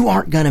 you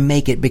aren't going to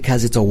make it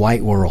because it's a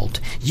white world.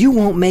 You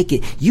won't make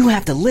it. You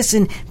have to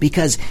listen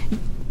because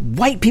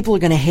white people are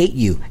going to hate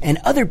you, and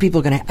other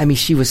people are going to...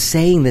 she was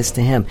saying this to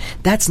him.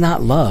 That's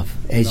not love,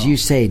 as you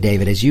say,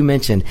 David, as you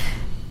mentioned.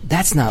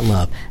 That's not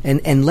love.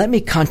 And let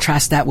me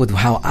contrast that with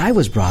how I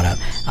was brought up.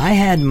 I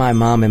had my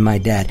mom and my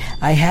dad.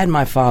 I had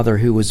my father,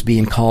 who was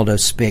being called a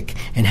spick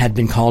and had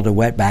been called a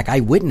wetback. I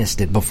witnessed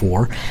it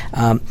before.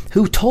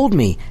 Who told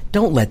me,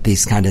 don't let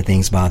these kind of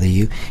things bother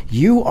you.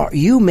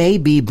 You may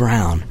be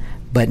brown,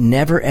 but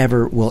never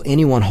ever will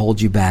anyone hold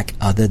you back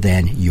other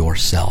than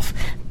yourself.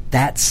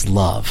 That's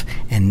love.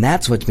 And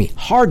that's what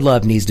hard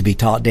love needs to be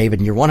taught, David,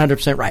 and you're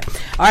 100% right. All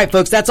right,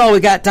 folks, that's all we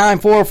got time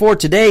for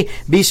today.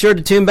 Be sure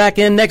to tune back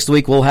in next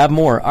week. We'll have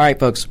more. All right,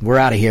 folks, we're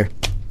out of here.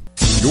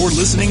 You're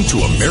listening to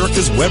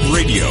America's Web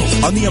Radio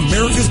on the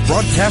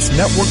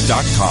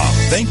AmericasBroadcastNetwork.com.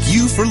 Thank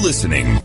you for listening.